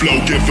check the flow,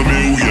 get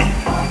familiar.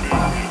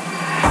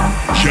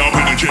 Y'all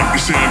better check the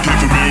sound, get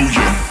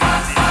familiar.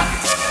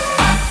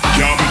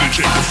 Y'all better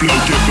check the flow,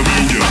 get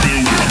familiar.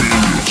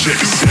 Check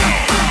the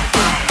sound.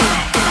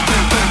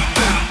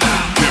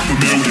 Get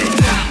familiar.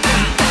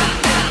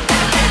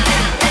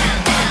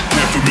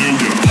 Get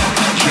familiar.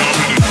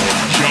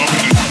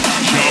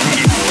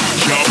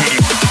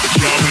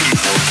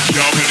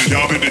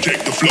 Y'all better check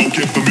the flow,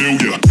 get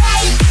familiar.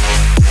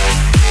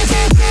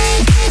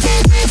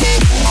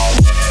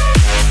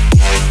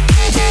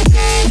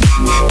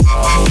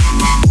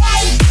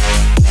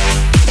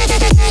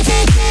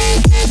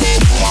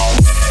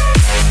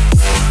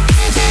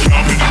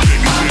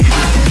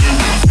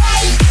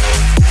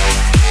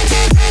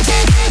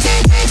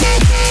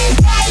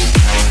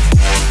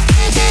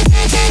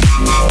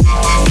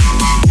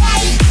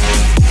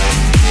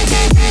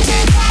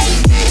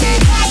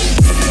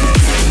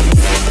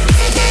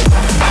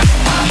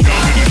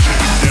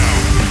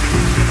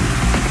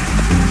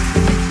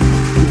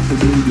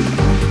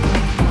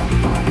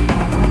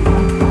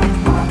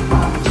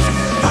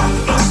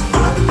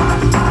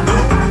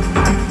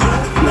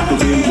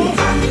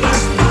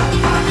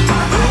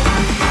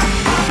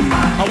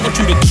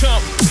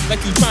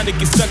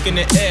 In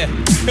the air,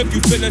 if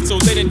you feeling so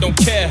lit and don't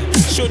care,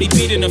 shorty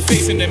beating her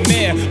face in the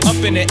mirror, up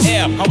in the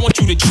air. I want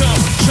you to jump,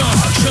 jump,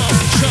 jump,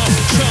 jump,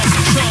 jump,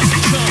 jump,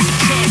 jump,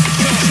 jump,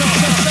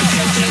 jump,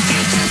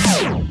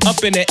 jump,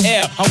 up in the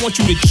air. I want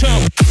you to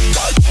jump,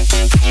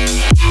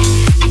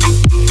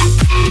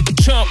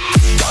 jump.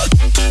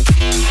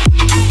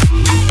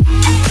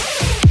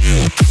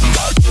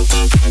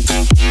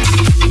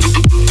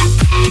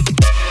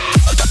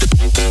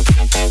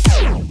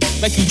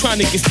 Like you trying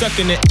to get stuck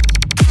in it.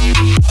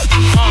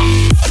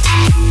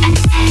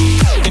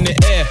 In the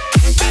air.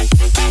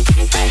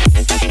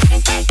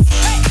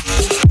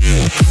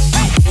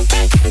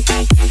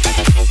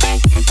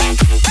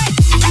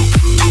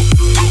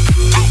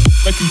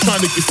 Like you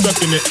trying to get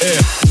stuck in the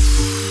air.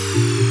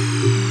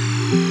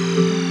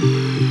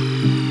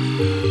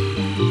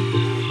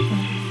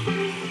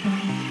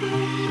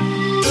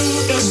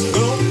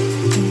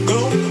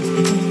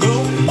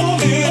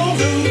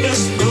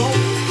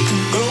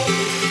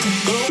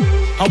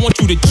 I want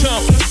you to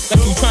jump like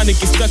you trying to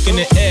get stuck in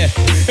the air.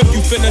 If you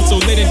feeling so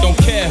lit and don't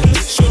care,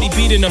 shorty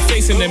beating her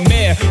face in the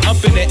mirror,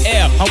 up in the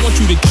air. I want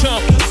you to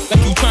jump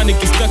like you trying to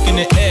get stuck in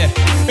the air.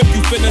 If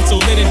you feeling so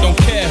lit and don't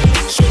care,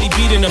 shorty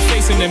beating her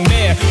face in the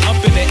mirror, up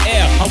in the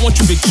air. I want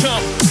you to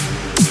jump,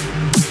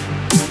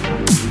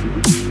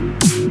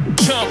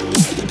 jump.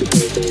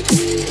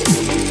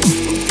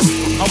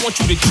 I want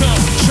you to jump,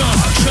 jump,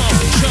 jump,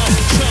 jump,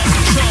 jump,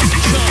 jump,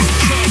 jump,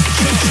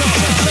 jump,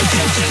 jump,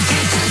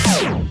 jump.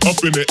 Up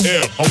in the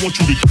air, I want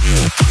you to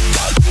jump,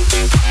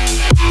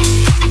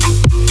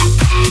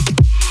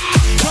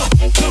 jump,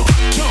 jump,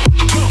 jump,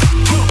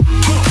 jump, jump.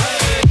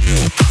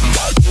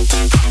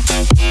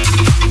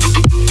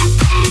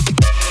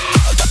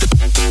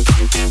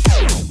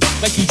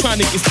 Like you trying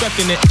to get stuck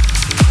in it.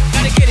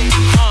 Gotta get it,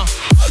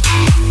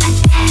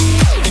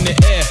 in the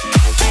air.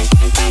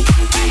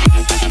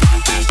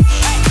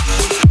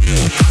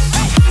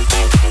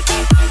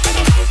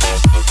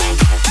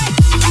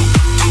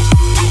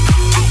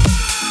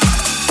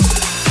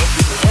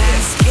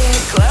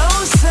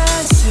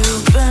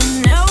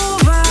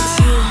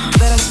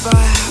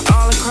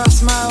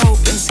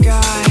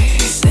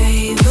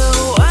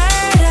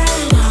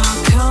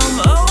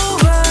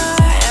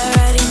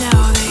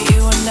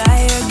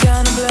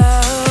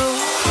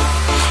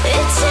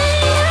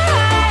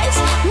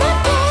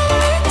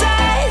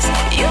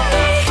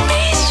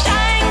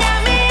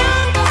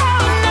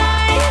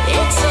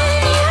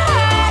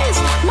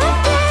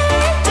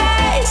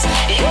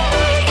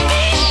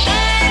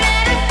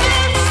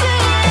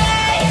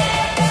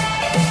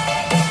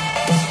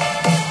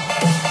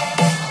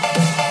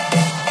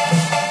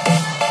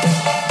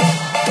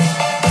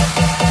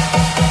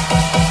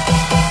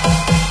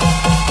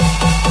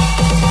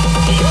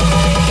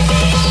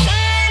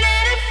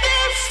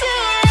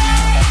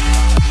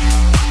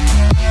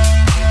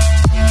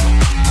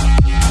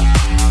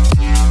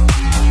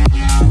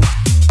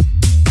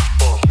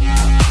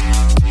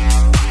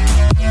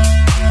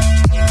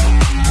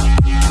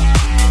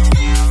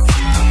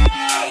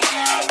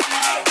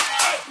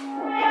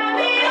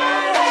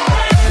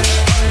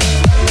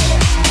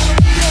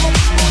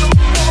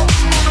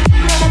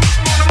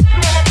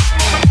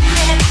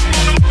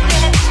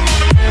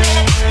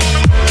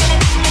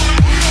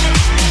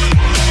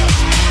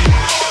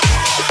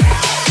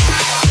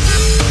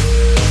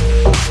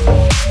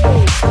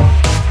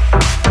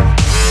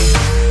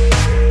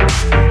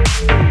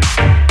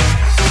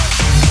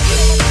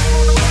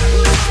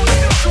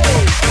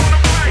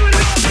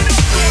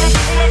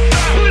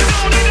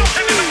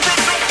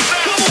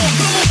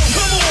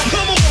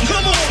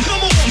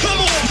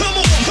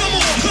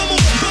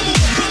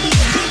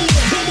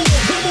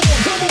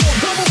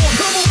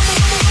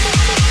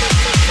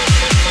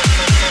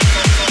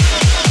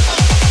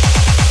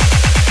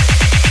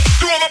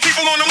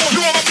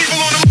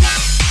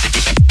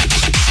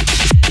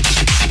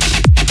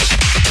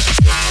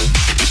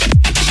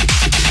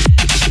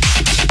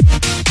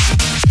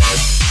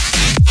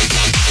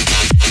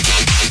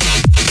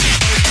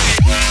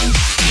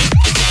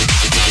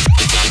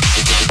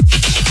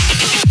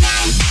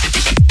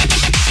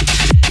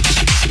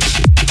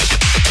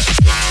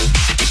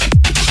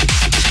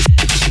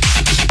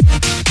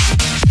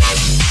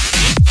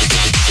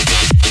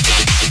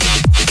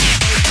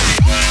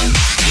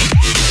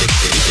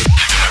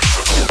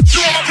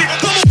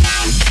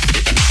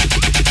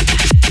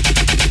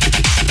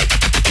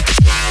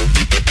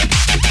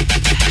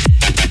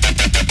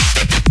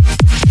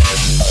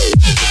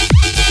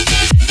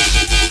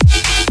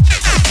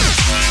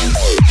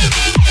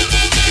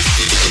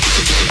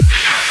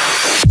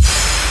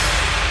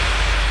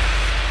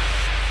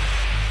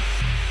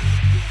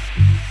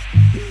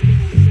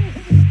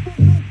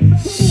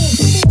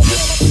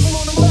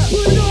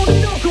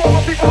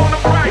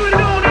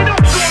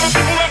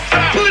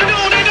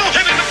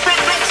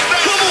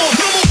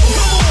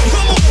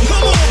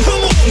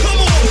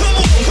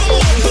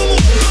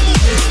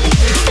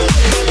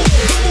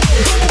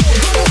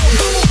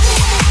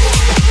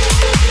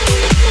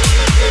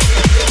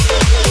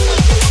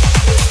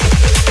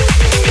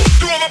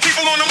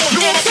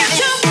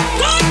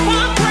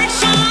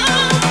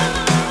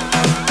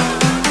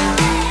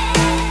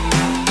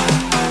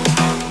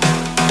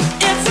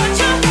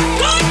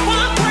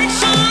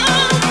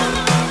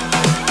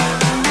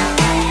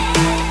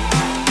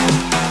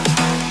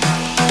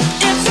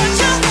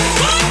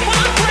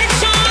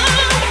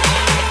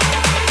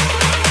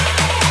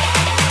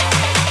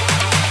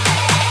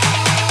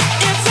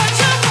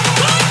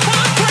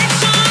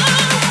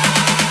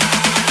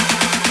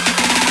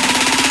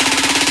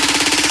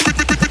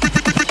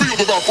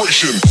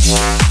 vibration.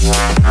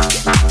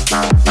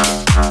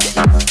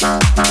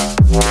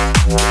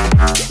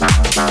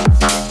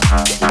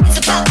 It's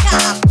about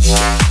time.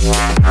 It's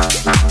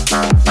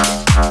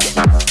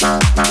such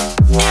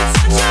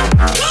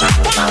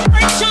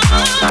a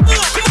good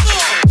vibration.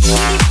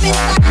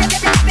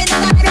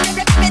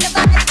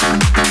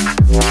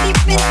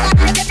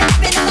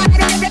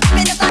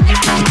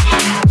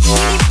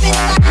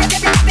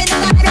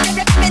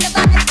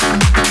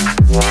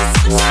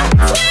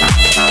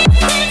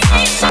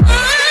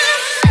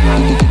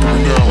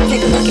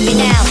 Take a look at me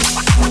now.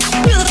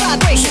 Feel the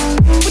vibration.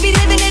 We be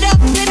living it up,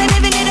 living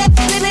it up,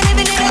 living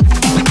it up.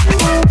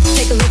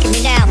 Take a look at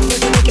me now.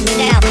 Look at me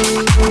now.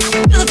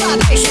 Feel the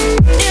vibration.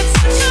 It's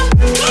such a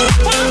good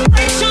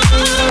vibration.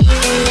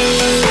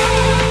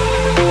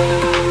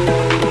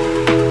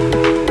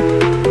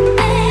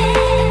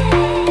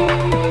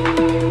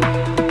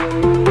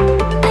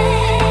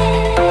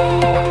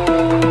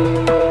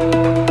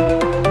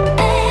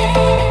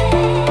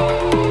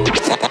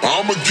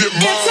 I'ma get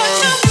mine. It's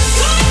such a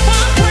good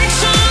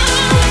vibration.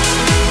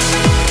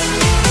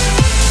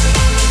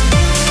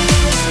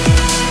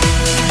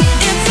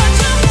 It's such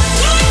a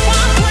good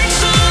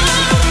vibration.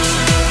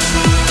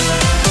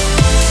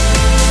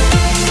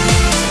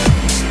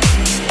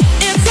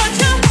 It's such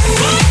a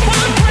good vibration. It's such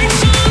a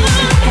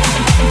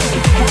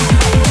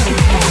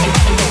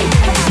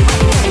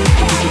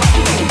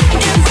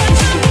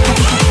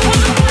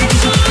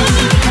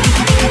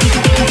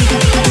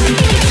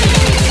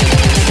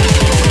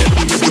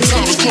The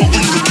time has come for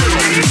you to get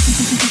on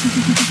it.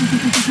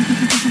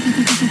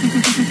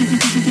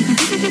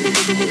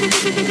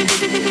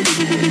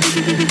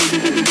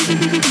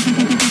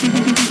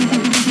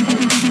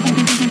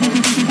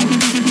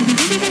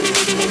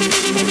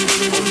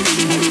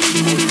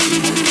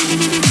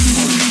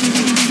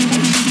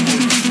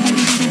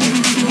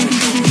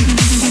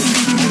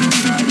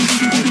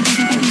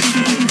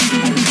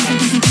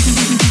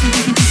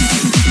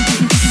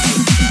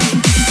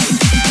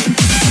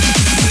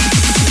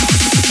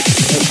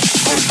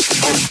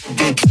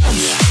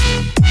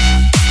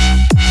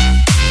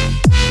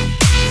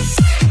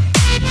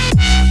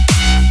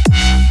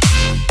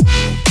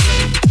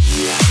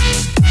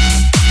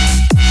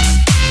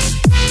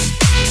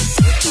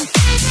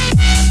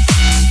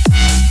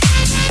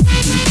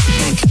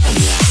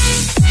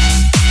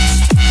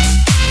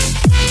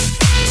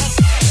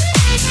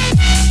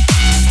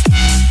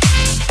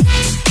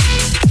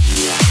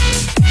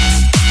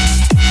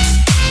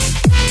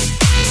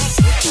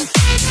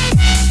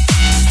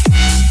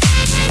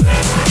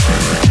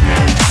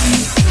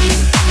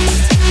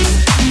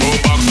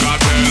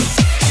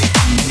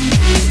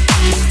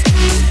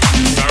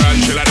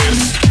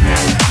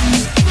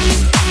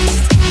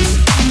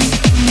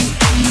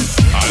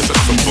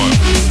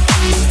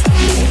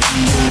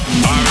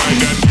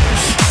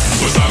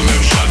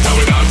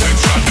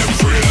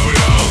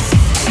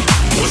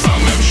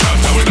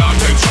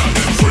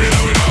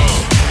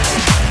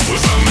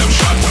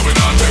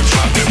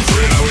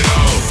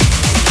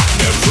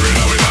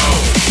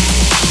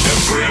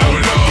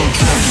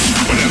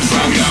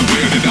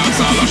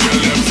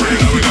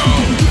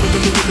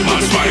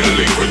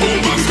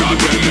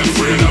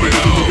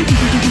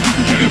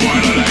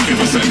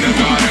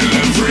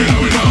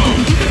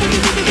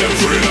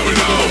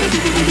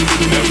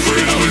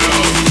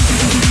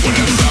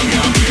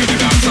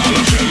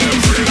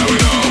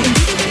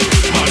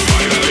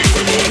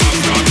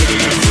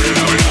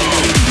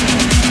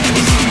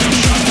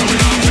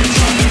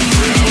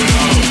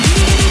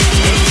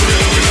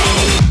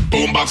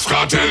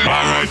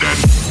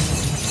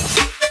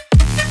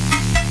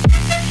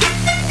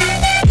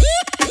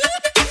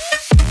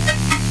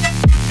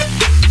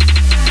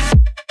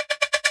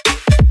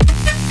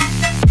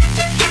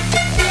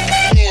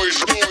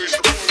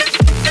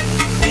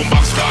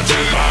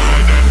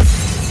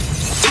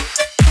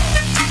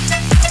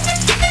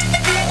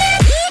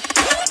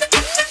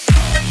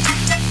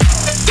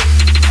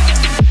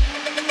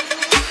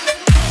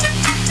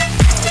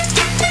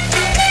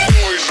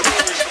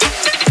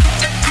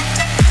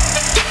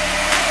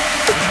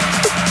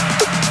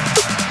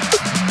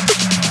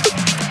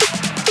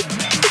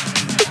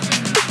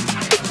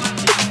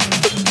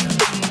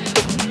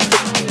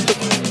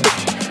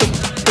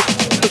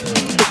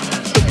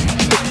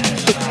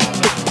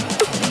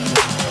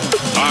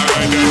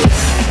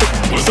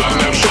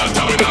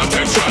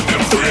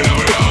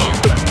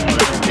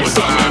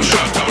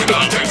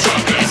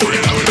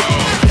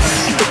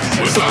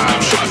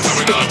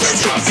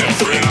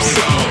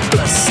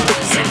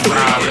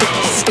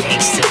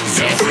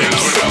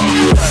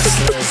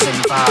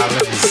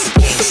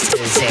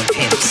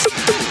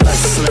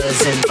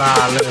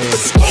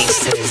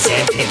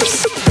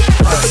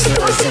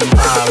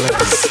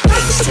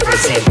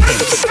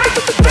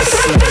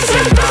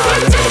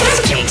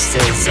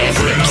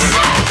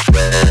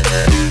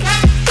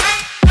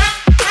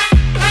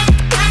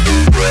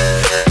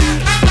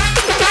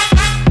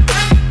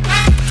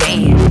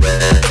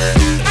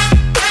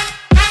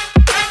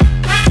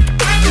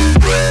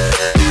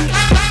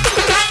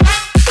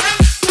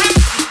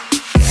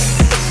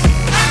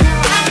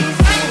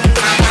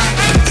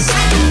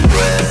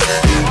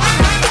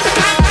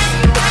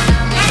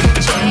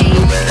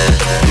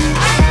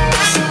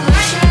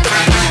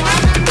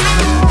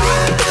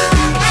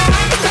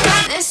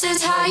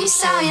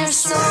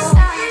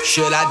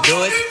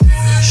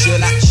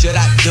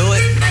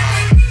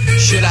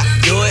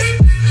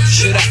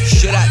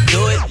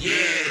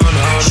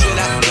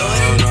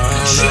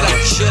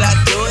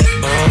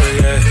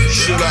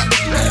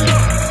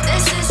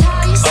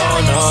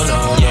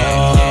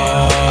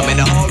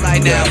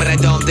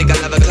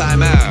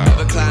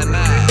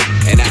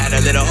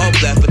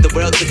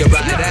 Check it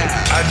right out.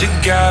 I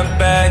just got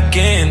back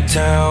in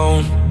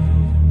town.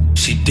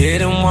 She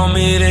didn't want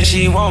me, then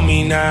she want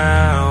me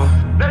now.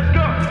 Let's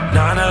go.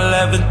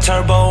 911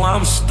 turbo,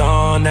 I'm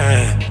stoned.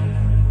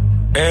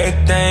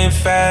 Everything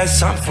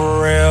fast, I'm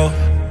for real.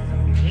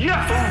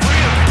 Yeah, for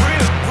real.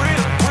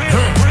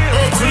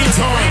 Every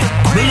time,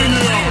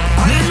 millionaire.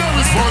 Me love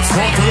is what's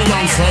walking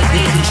alongside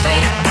Baby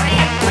Shout.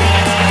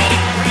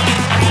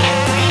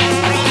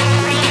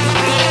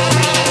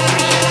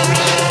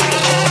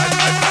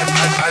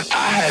 I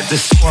had to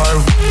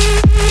swerve.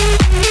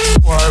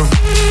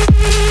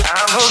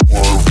 I'm a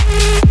swerve.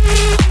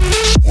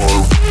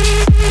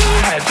 I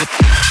had to.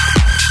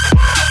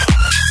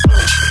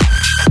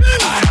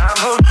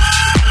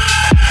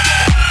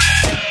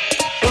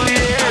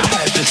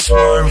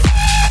 Swerve.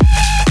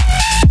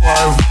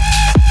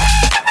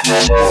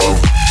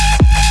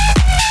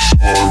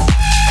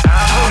 I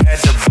had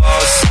the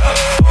boss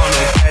up on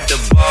it, had the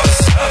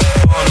boss up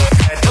on it,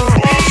 had the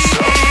boss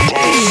up.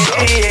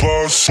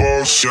 Boss,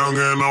 young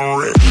and on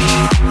red.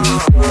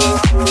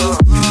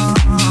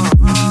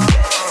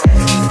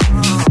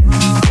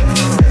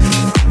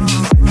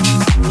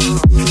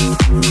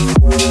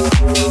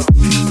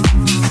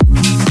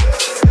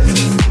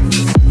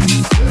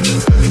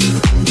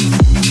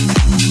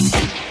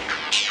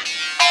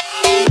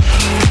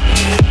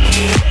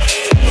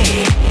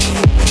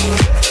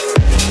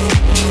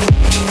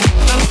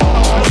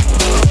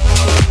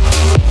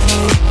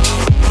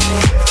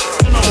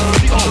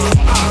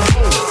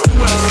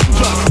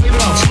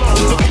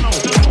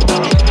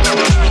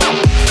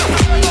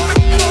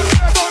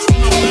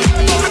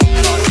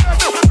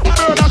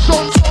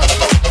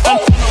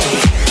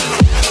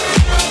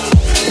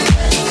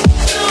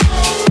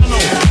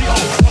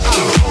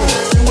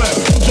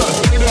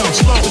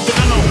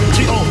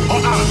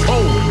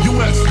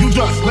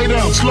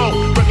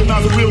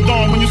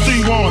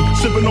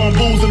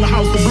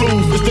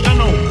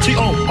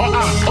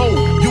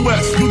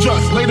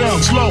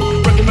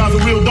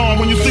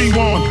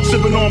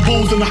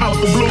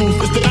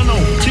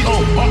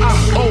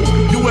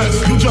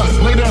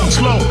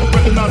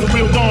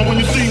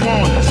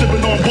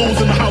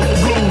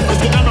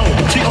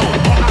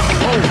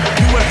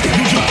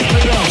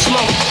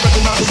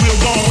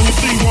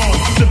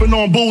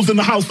 In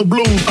the house of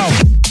blues.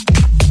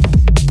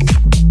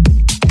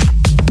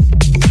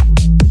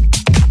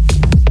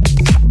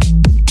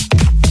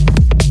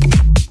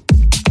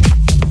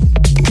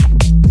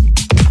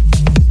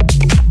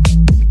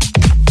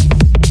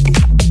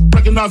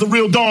 Recognize a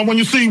real dawn when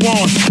you see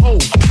one. Oh.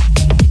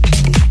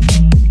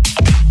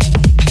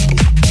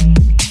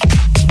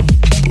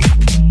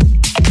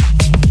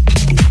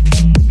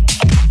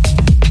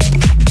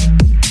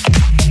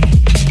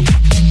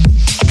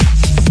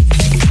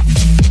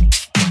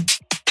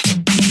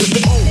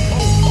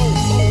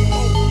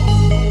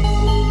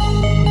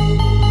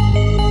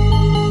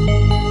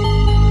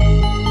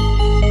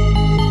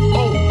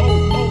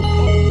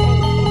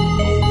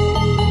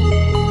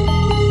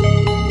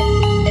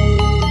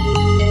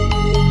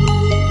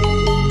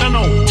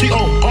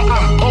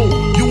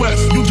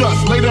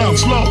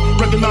 Slow,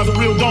 recognize a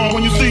real dawn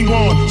when you see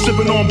one.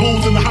 Sipping on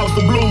booze in the house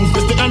of blues.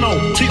 It's the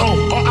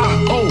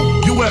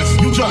N-O-T-O-R-I-O-U-S.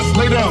 You just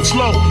lay down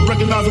slow.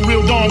 Recognize a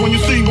real dawn when you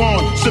see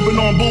one. Sipping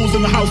on booze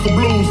in the house of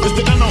blues. It's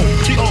the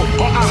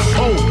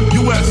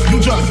N-O-T-O-R-I-O-U-S. You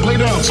just lay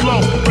down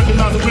slow.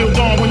 Recognize a real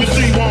dawn when you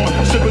see one.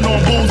 Sipping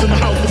on booze in the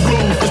house of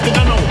blues. It's the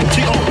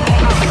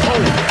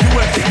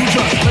N-O-T-O-R-I-O-U-S. You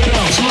just lay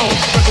down slow.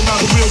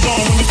 Recognize a real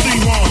dawn when you see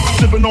one.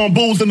 Sipping on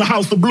booze in the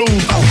house of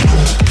blues.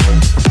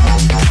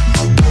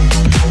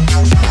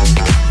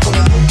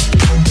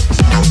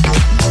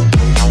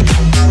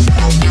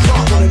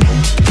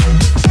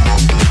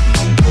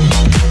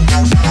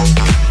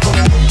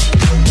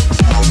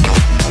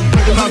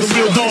 Recognize a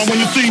real dawn when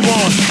you see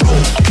one.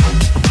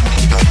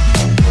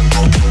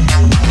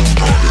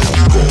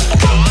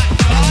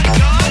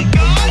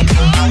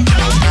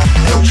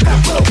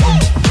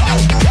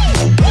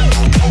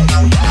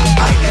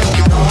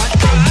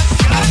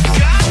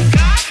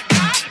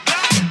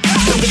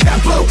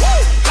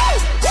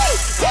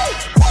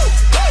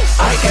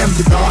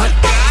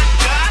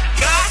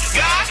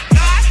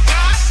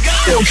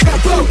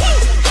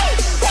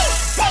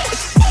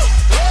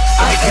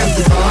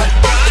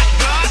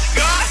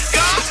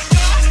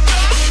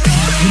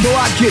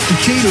 Get the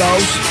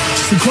kilos,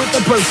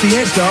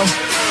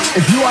 50%.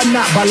 If you are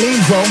not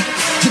bilingual,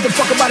 get the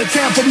fuck up out of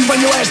town before we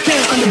run your ass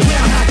down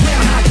underground.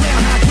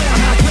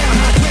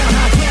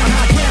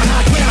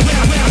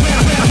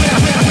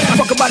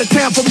 Fuck up out of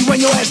town before we run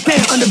your ass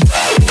down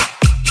underground.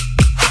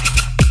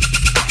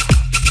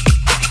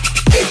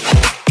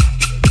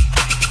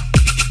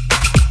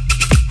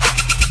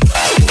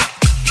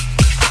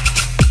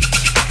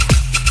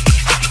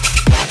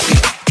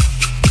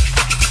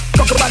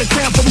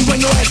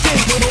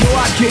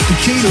 Get the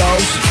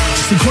kilos,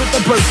 50%.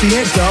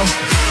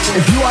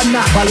 If you are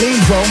not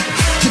bilingual,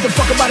 get the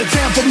fuck up out of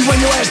town before we run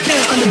your ass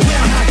down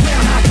underground.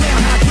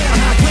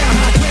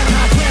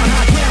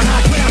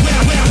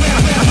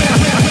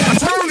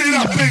 Turn it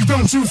up, big,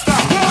 don't you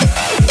stop.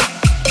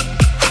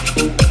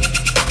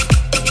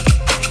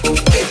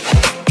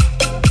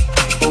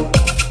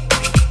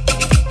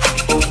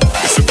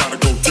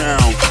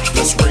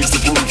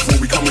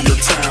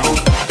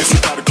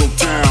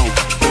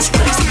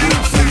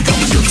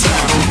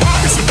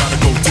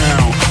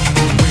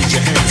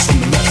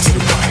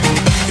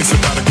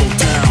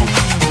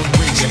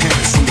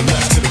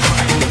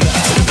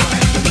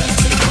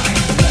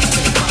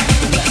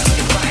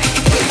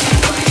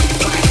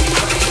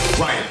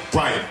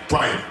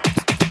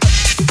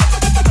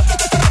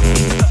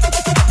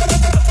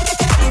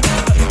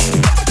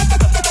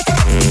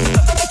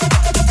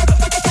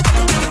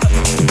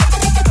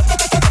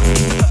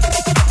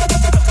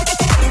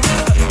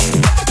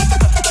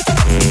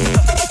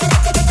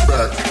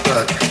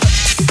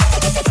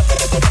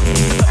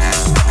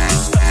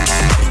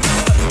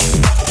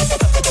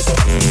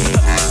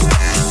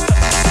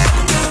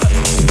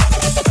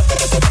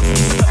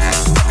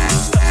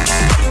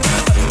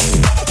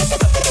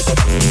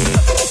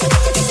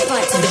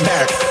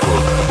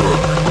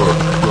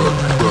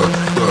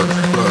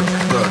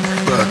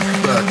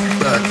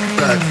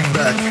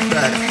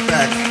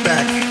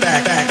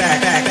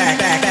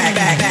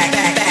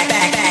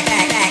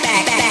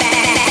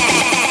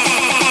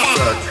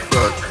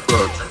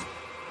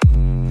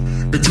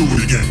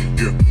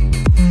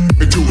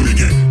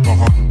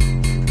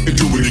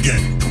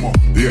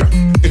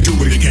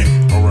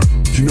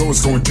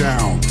 it's going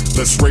down.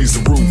 Let's raise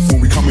the roof when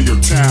we come in your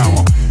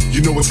town.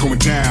 You know what's going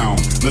down.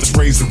 Let's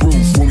raise the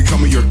roof when we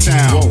come in your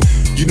town.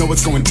 You know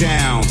what's going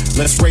down.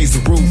 Let's raise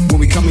the roof when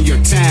we come in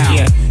your town.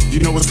 Yeah.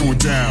 You know what's going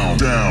down.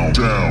 Down,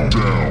 down,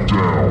 down,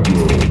 down,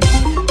 down.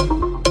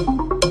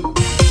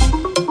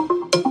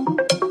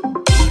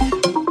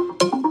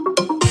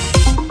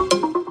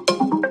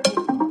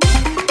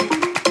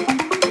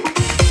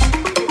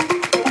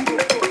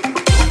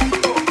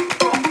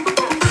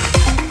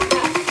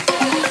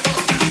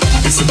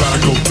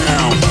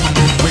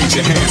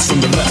 From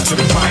the left to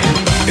the right,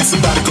 it's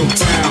about to go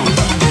down.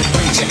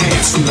 Raise your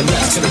hands from the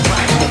left to the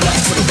right, the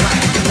left to the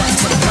right, the left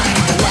to the right,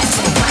 the left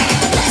to the right,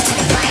 the left to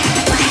the right,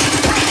 right,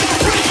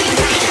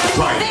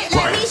 right,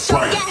 right,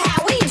 right.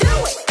 How we do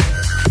it.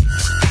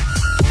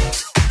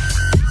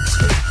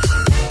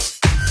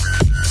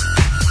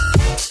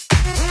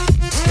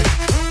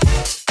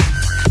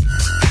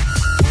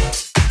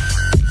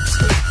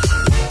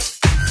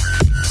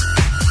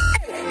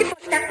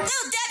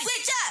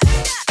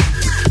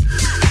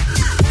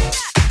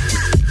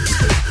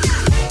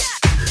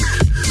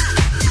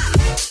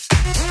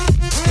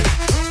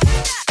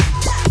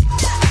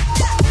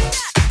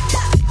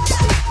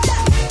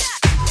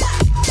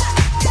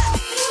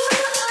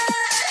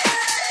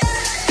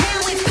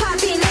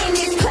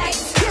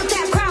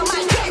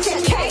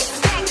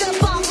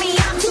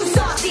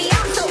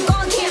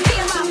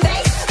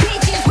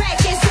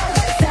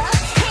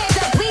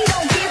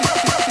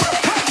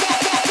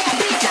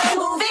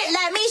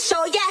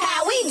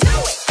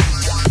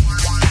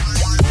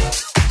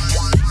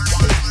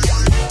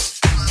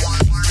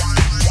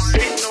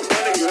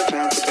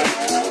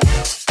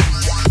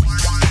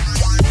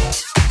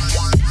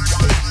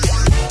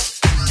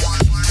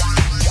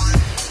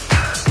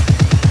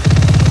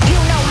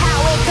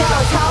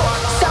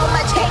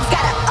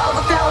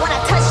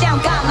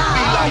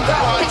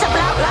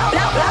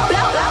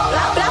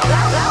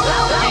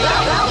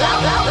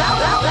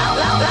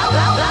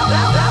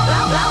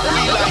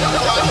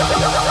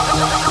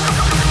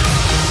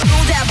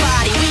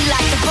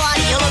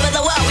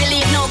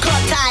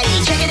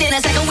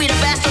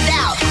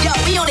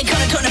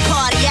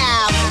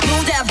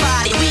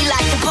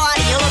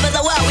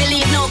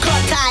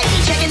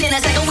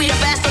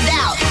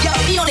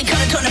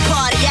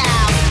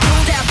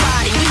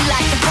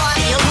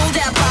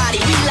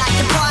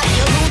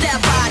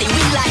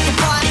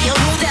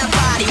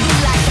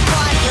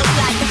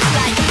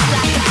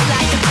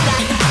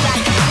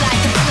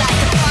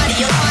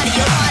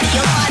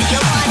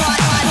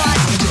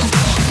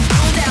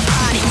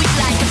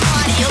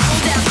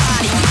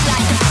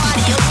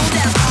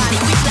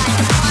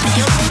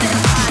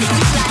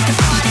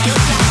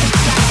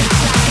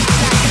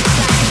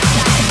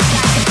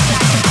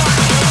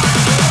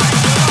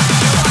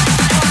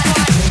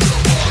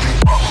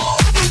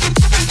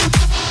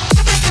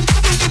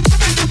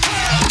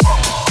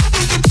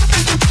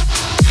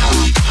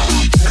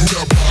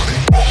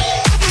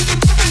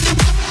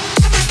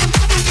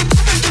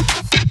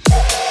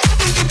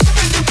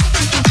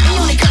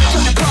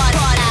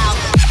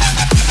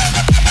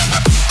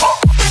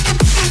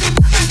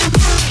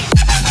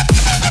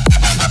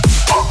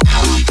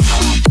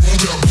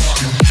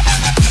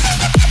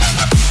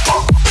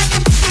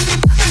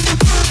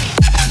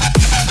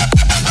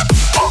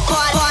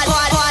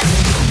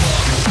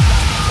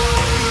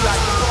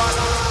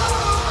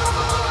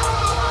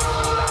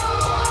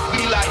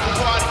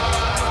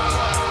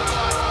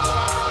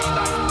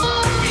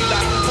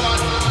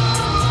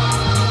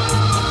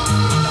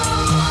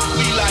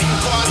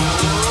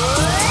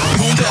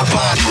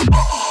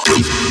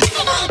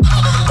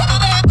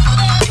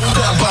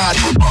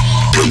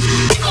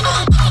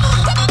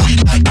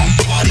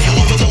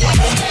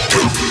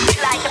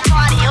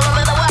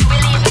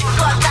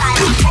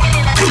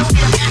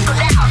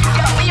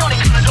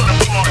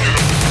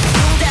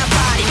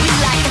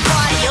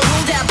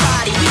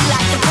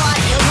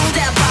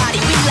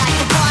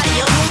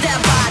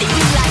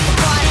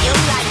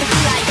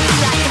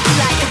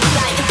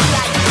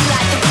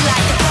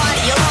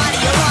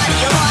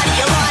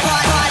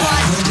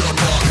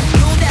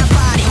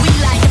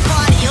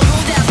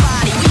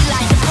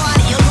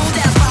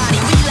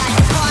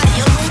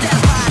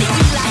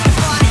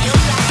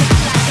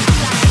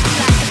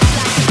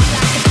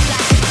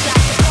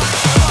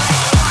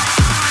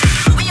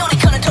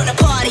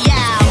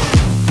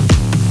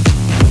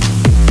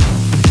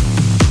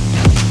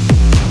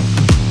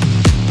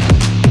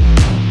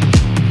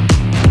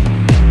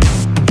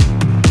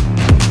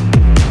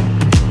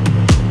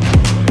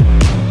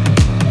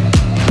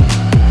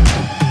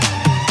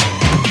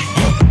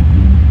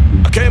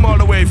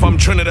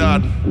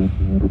 Trinidad,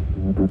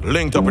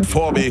 linked up with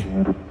 4B,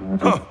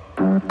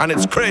 and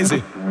it's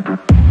crazy.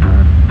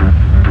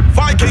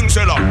 Viking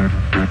Zilla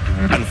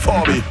and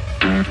 4B,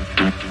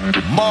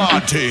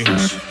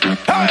 Martins.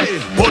 Hey!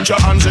 Hey, put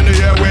your hands in the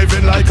air,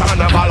 waving like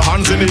carnival.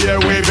 Hands in the air,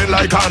 waving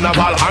like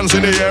carnival. Hands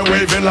in the air,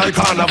 waving like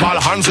carnival.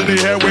 Hands in the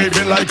air,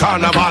 waving like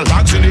carnival.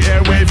 Rocks in the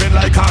air, waving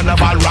like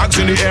carnival. Rocks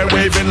in the air,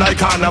 waving like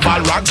carnival.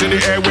 Rocks in the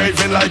air,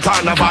 waving like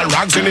carnival.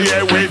 Rocks in the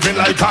air, waving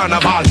like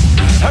carnival.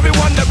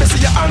 Everyone that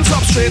see your hands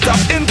up, straight up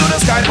into the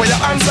sky, put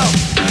your hands up.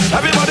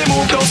 Everybody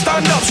move, don't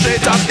stand up,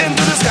 straight up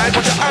into the sky,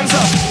 put your hands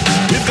up.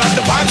 We've got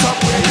the vibes up,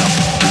 way up.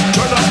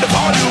 Turn up the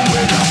volume,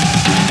 way up.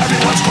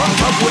 Everyone's crunk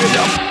up, way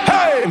up.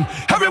 Hey,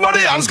 everybody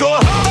hands go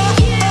up.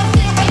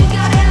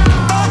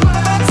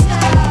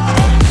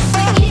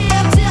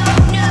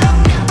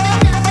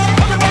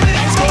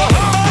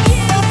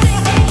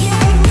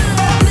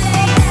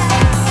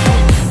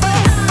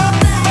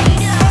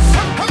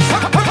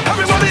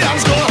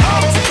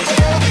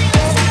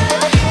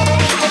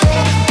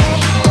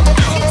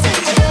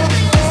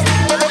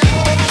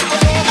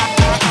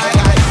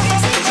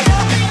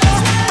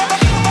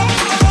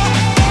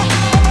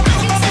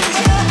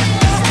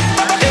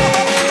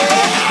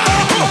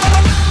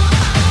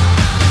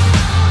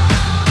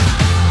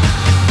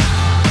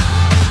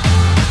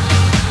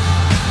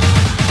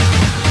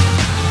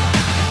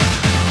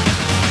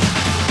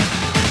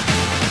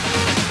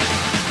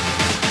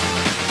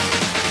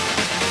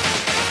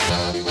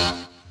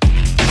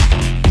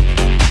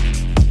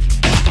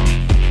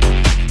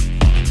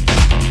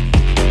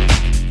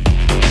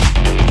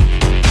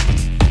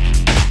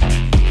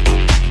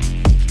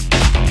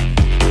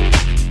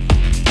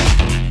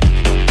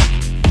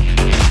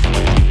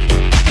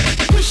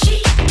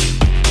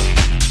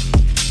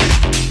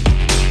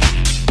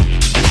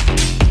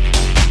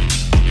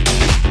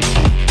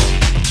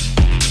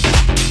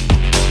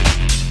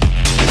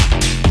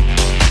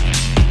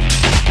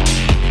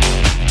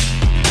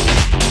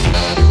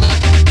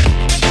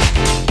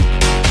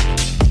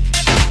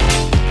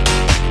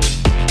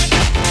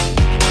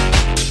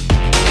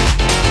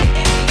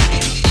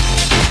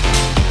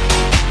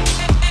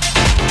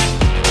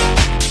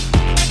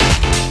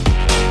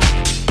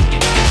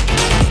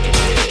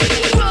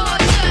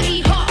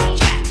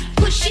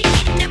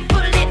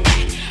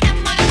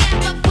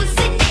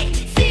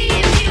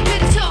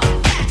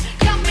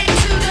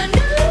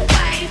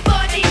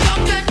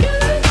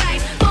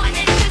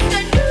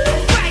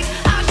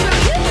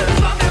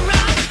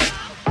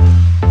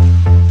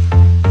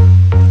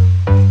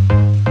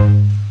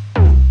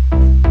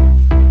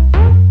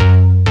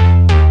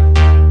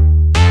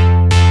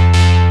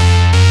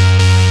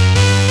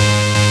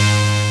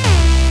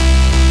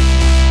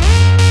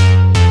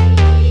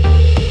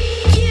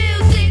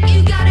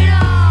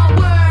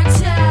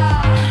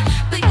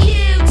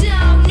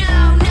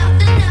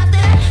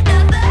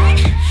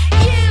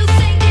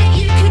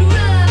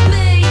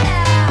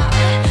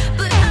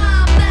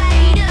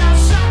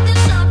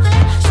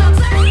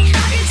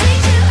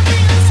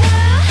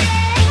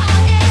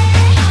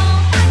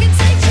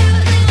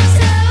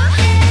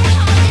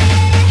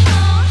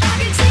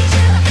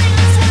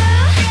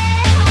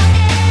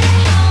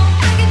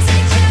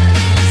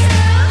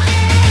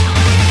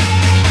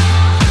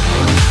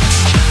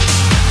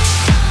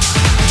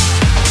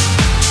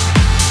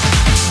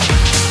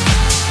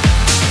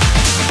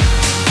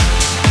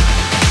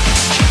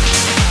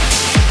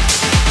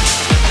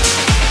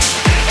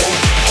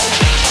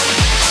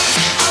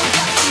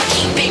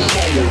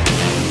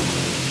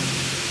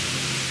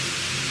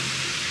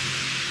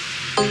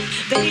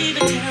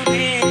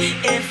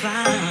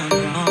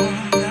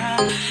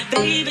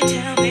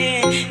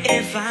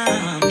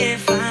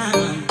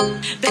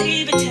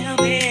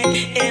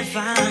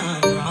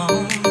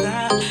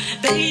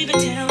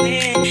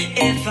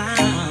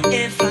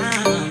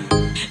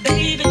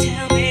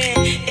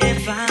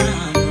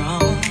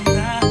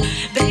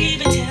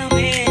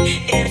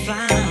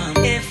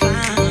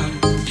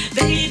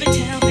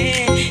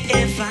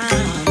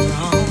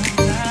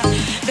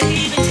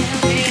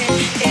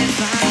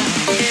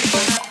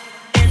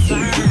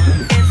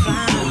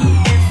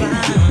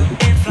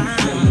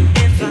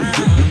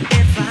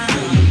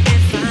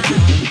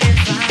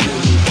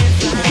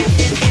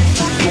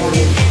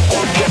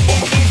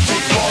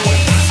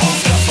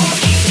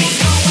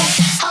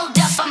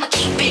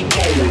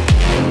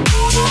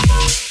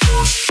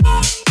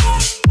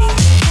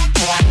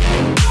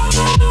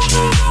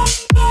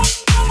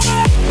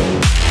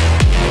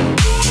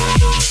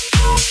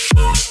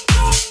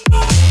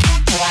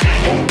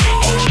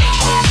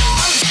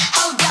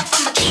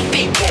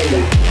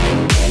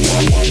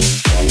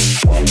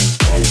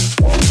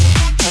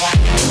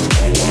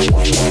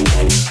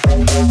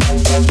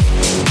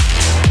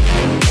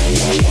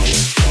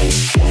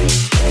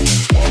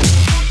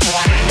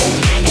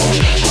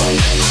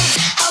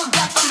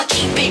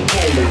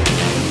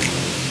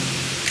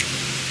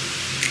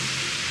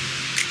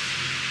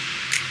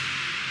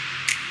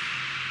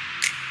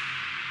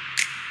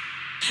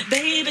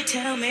 Baby,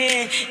 tell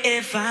me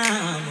if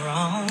I'm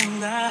wrong.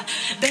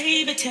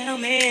 Baby, tell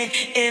me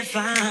if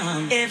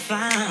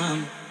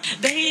I'm.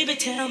 Baby,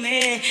 tell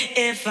me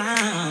if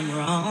I'm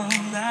wrong.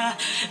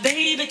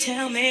 Baby,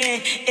 tell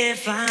me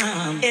if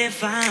I'm.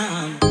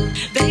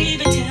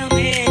 Baby, tell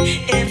me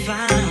if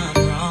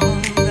I'm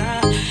wrong.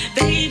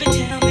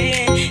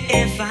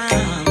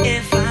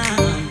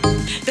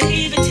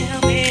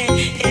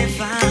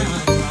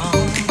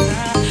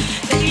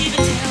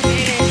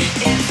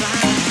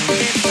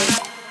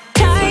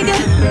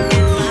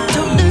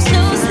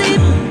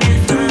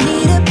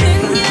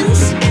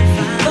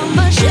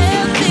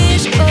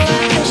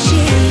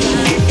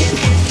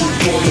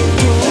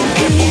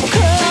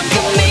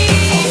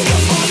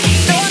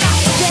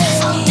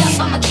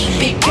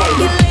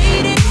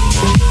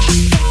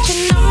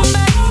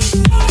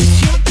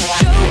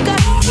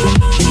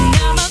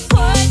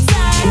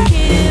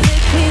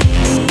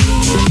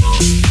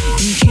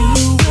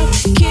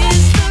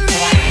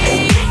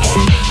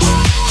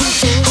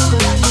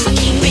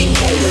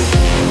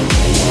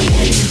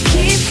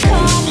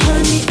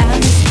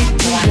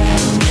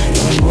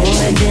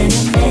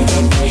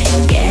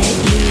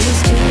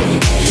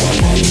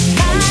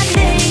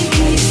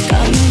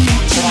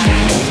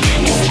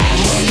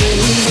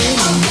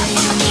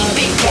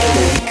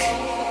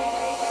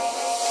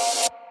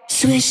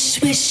 Swish,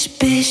 swish,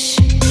 bish.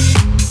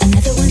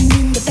 Another one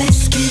in the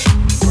basket.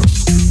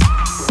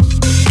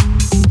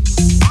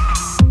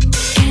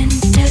 Can't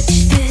touch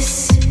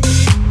this.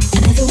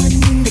 Another one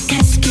in the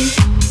casket.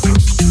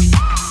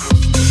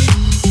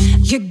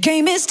 Your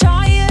game is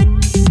tired.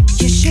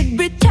 You should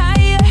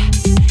retire.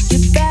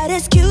 You're bad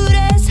as cute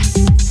as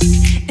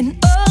an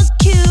old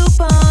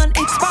coupon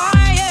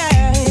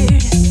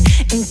expired.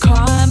 And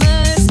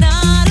karma's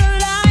not a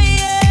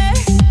liar.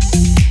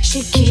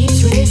 She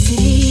keeps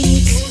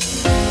receipts.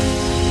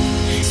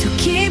 So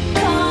keep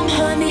calm,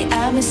 honey.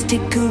 I'ma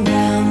stick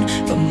around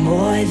for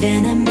more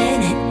than a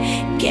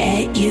minute.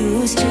 Get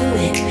used to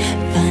it.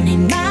 Funny,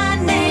 my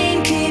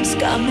name keeps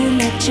coming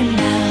at your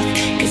mouth.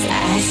 Cause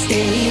I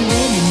stay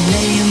winning.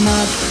 Lay 'em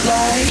up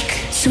like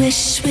swish,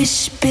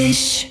 swish,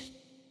 bish.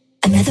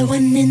 Another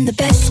one in the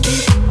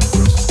basket.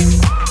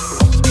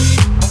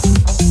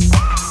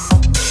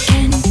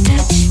 Can't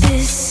touch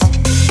this.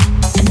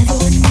 Another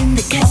one in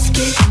the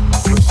casket.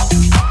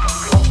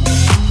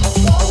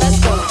 Let's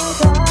go.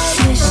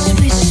 Swish,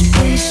 swish,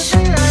 bish.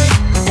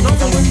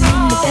 Another one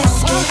in the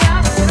basket.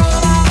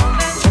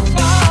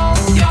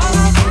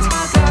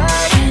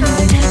 Can't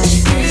touch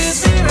this.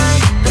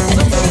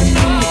 Another one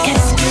in the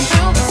casket.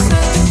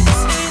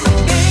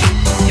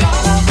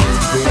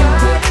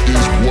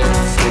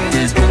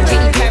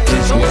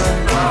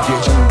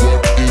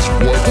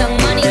 Young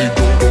Money.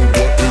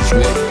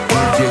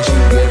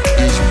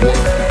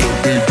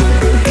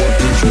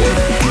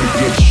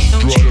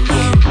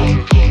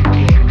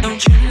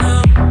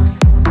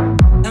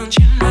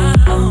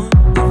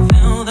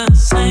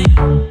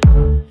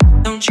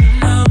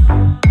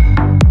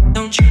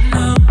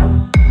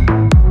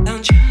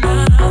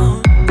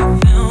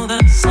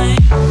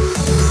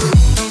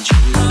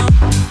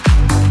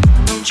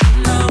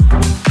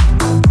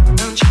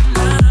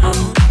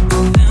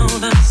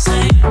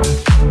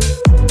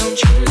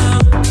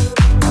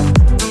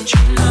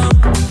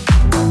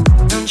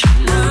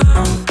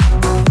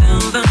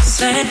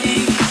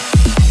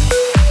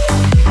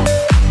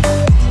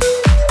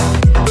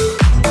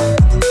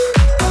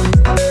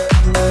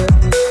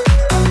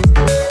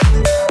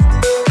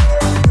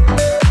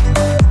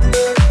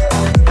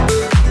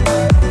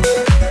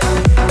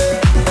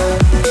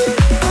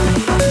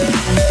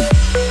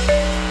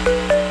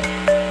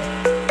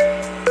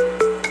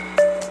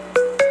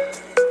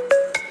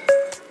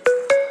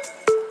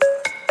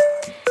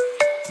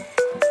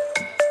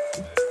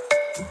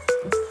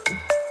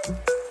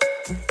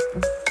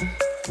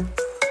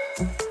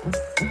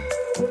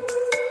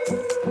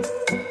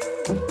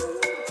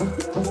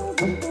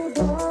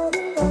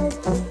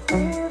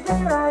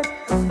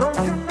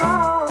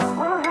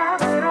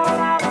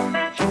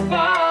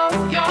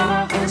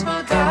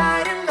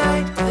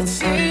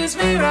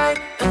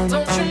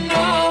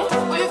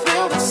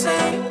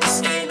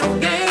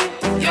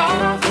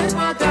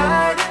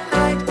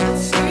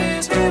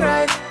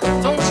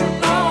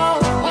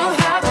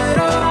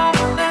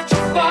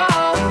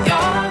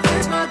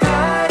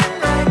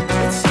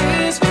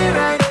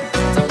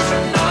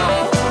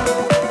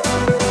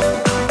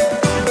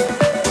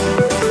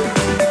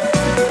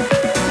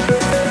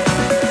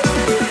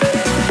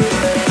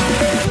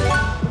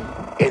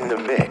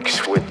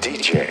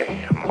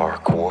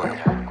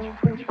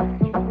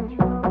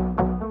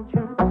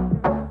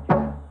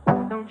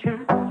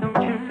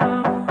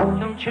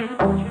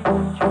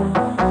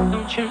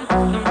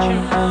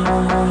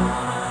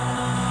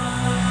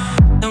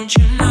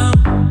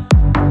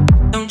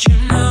 Don't you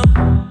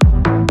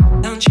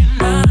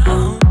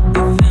know?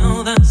 You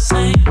feel the same.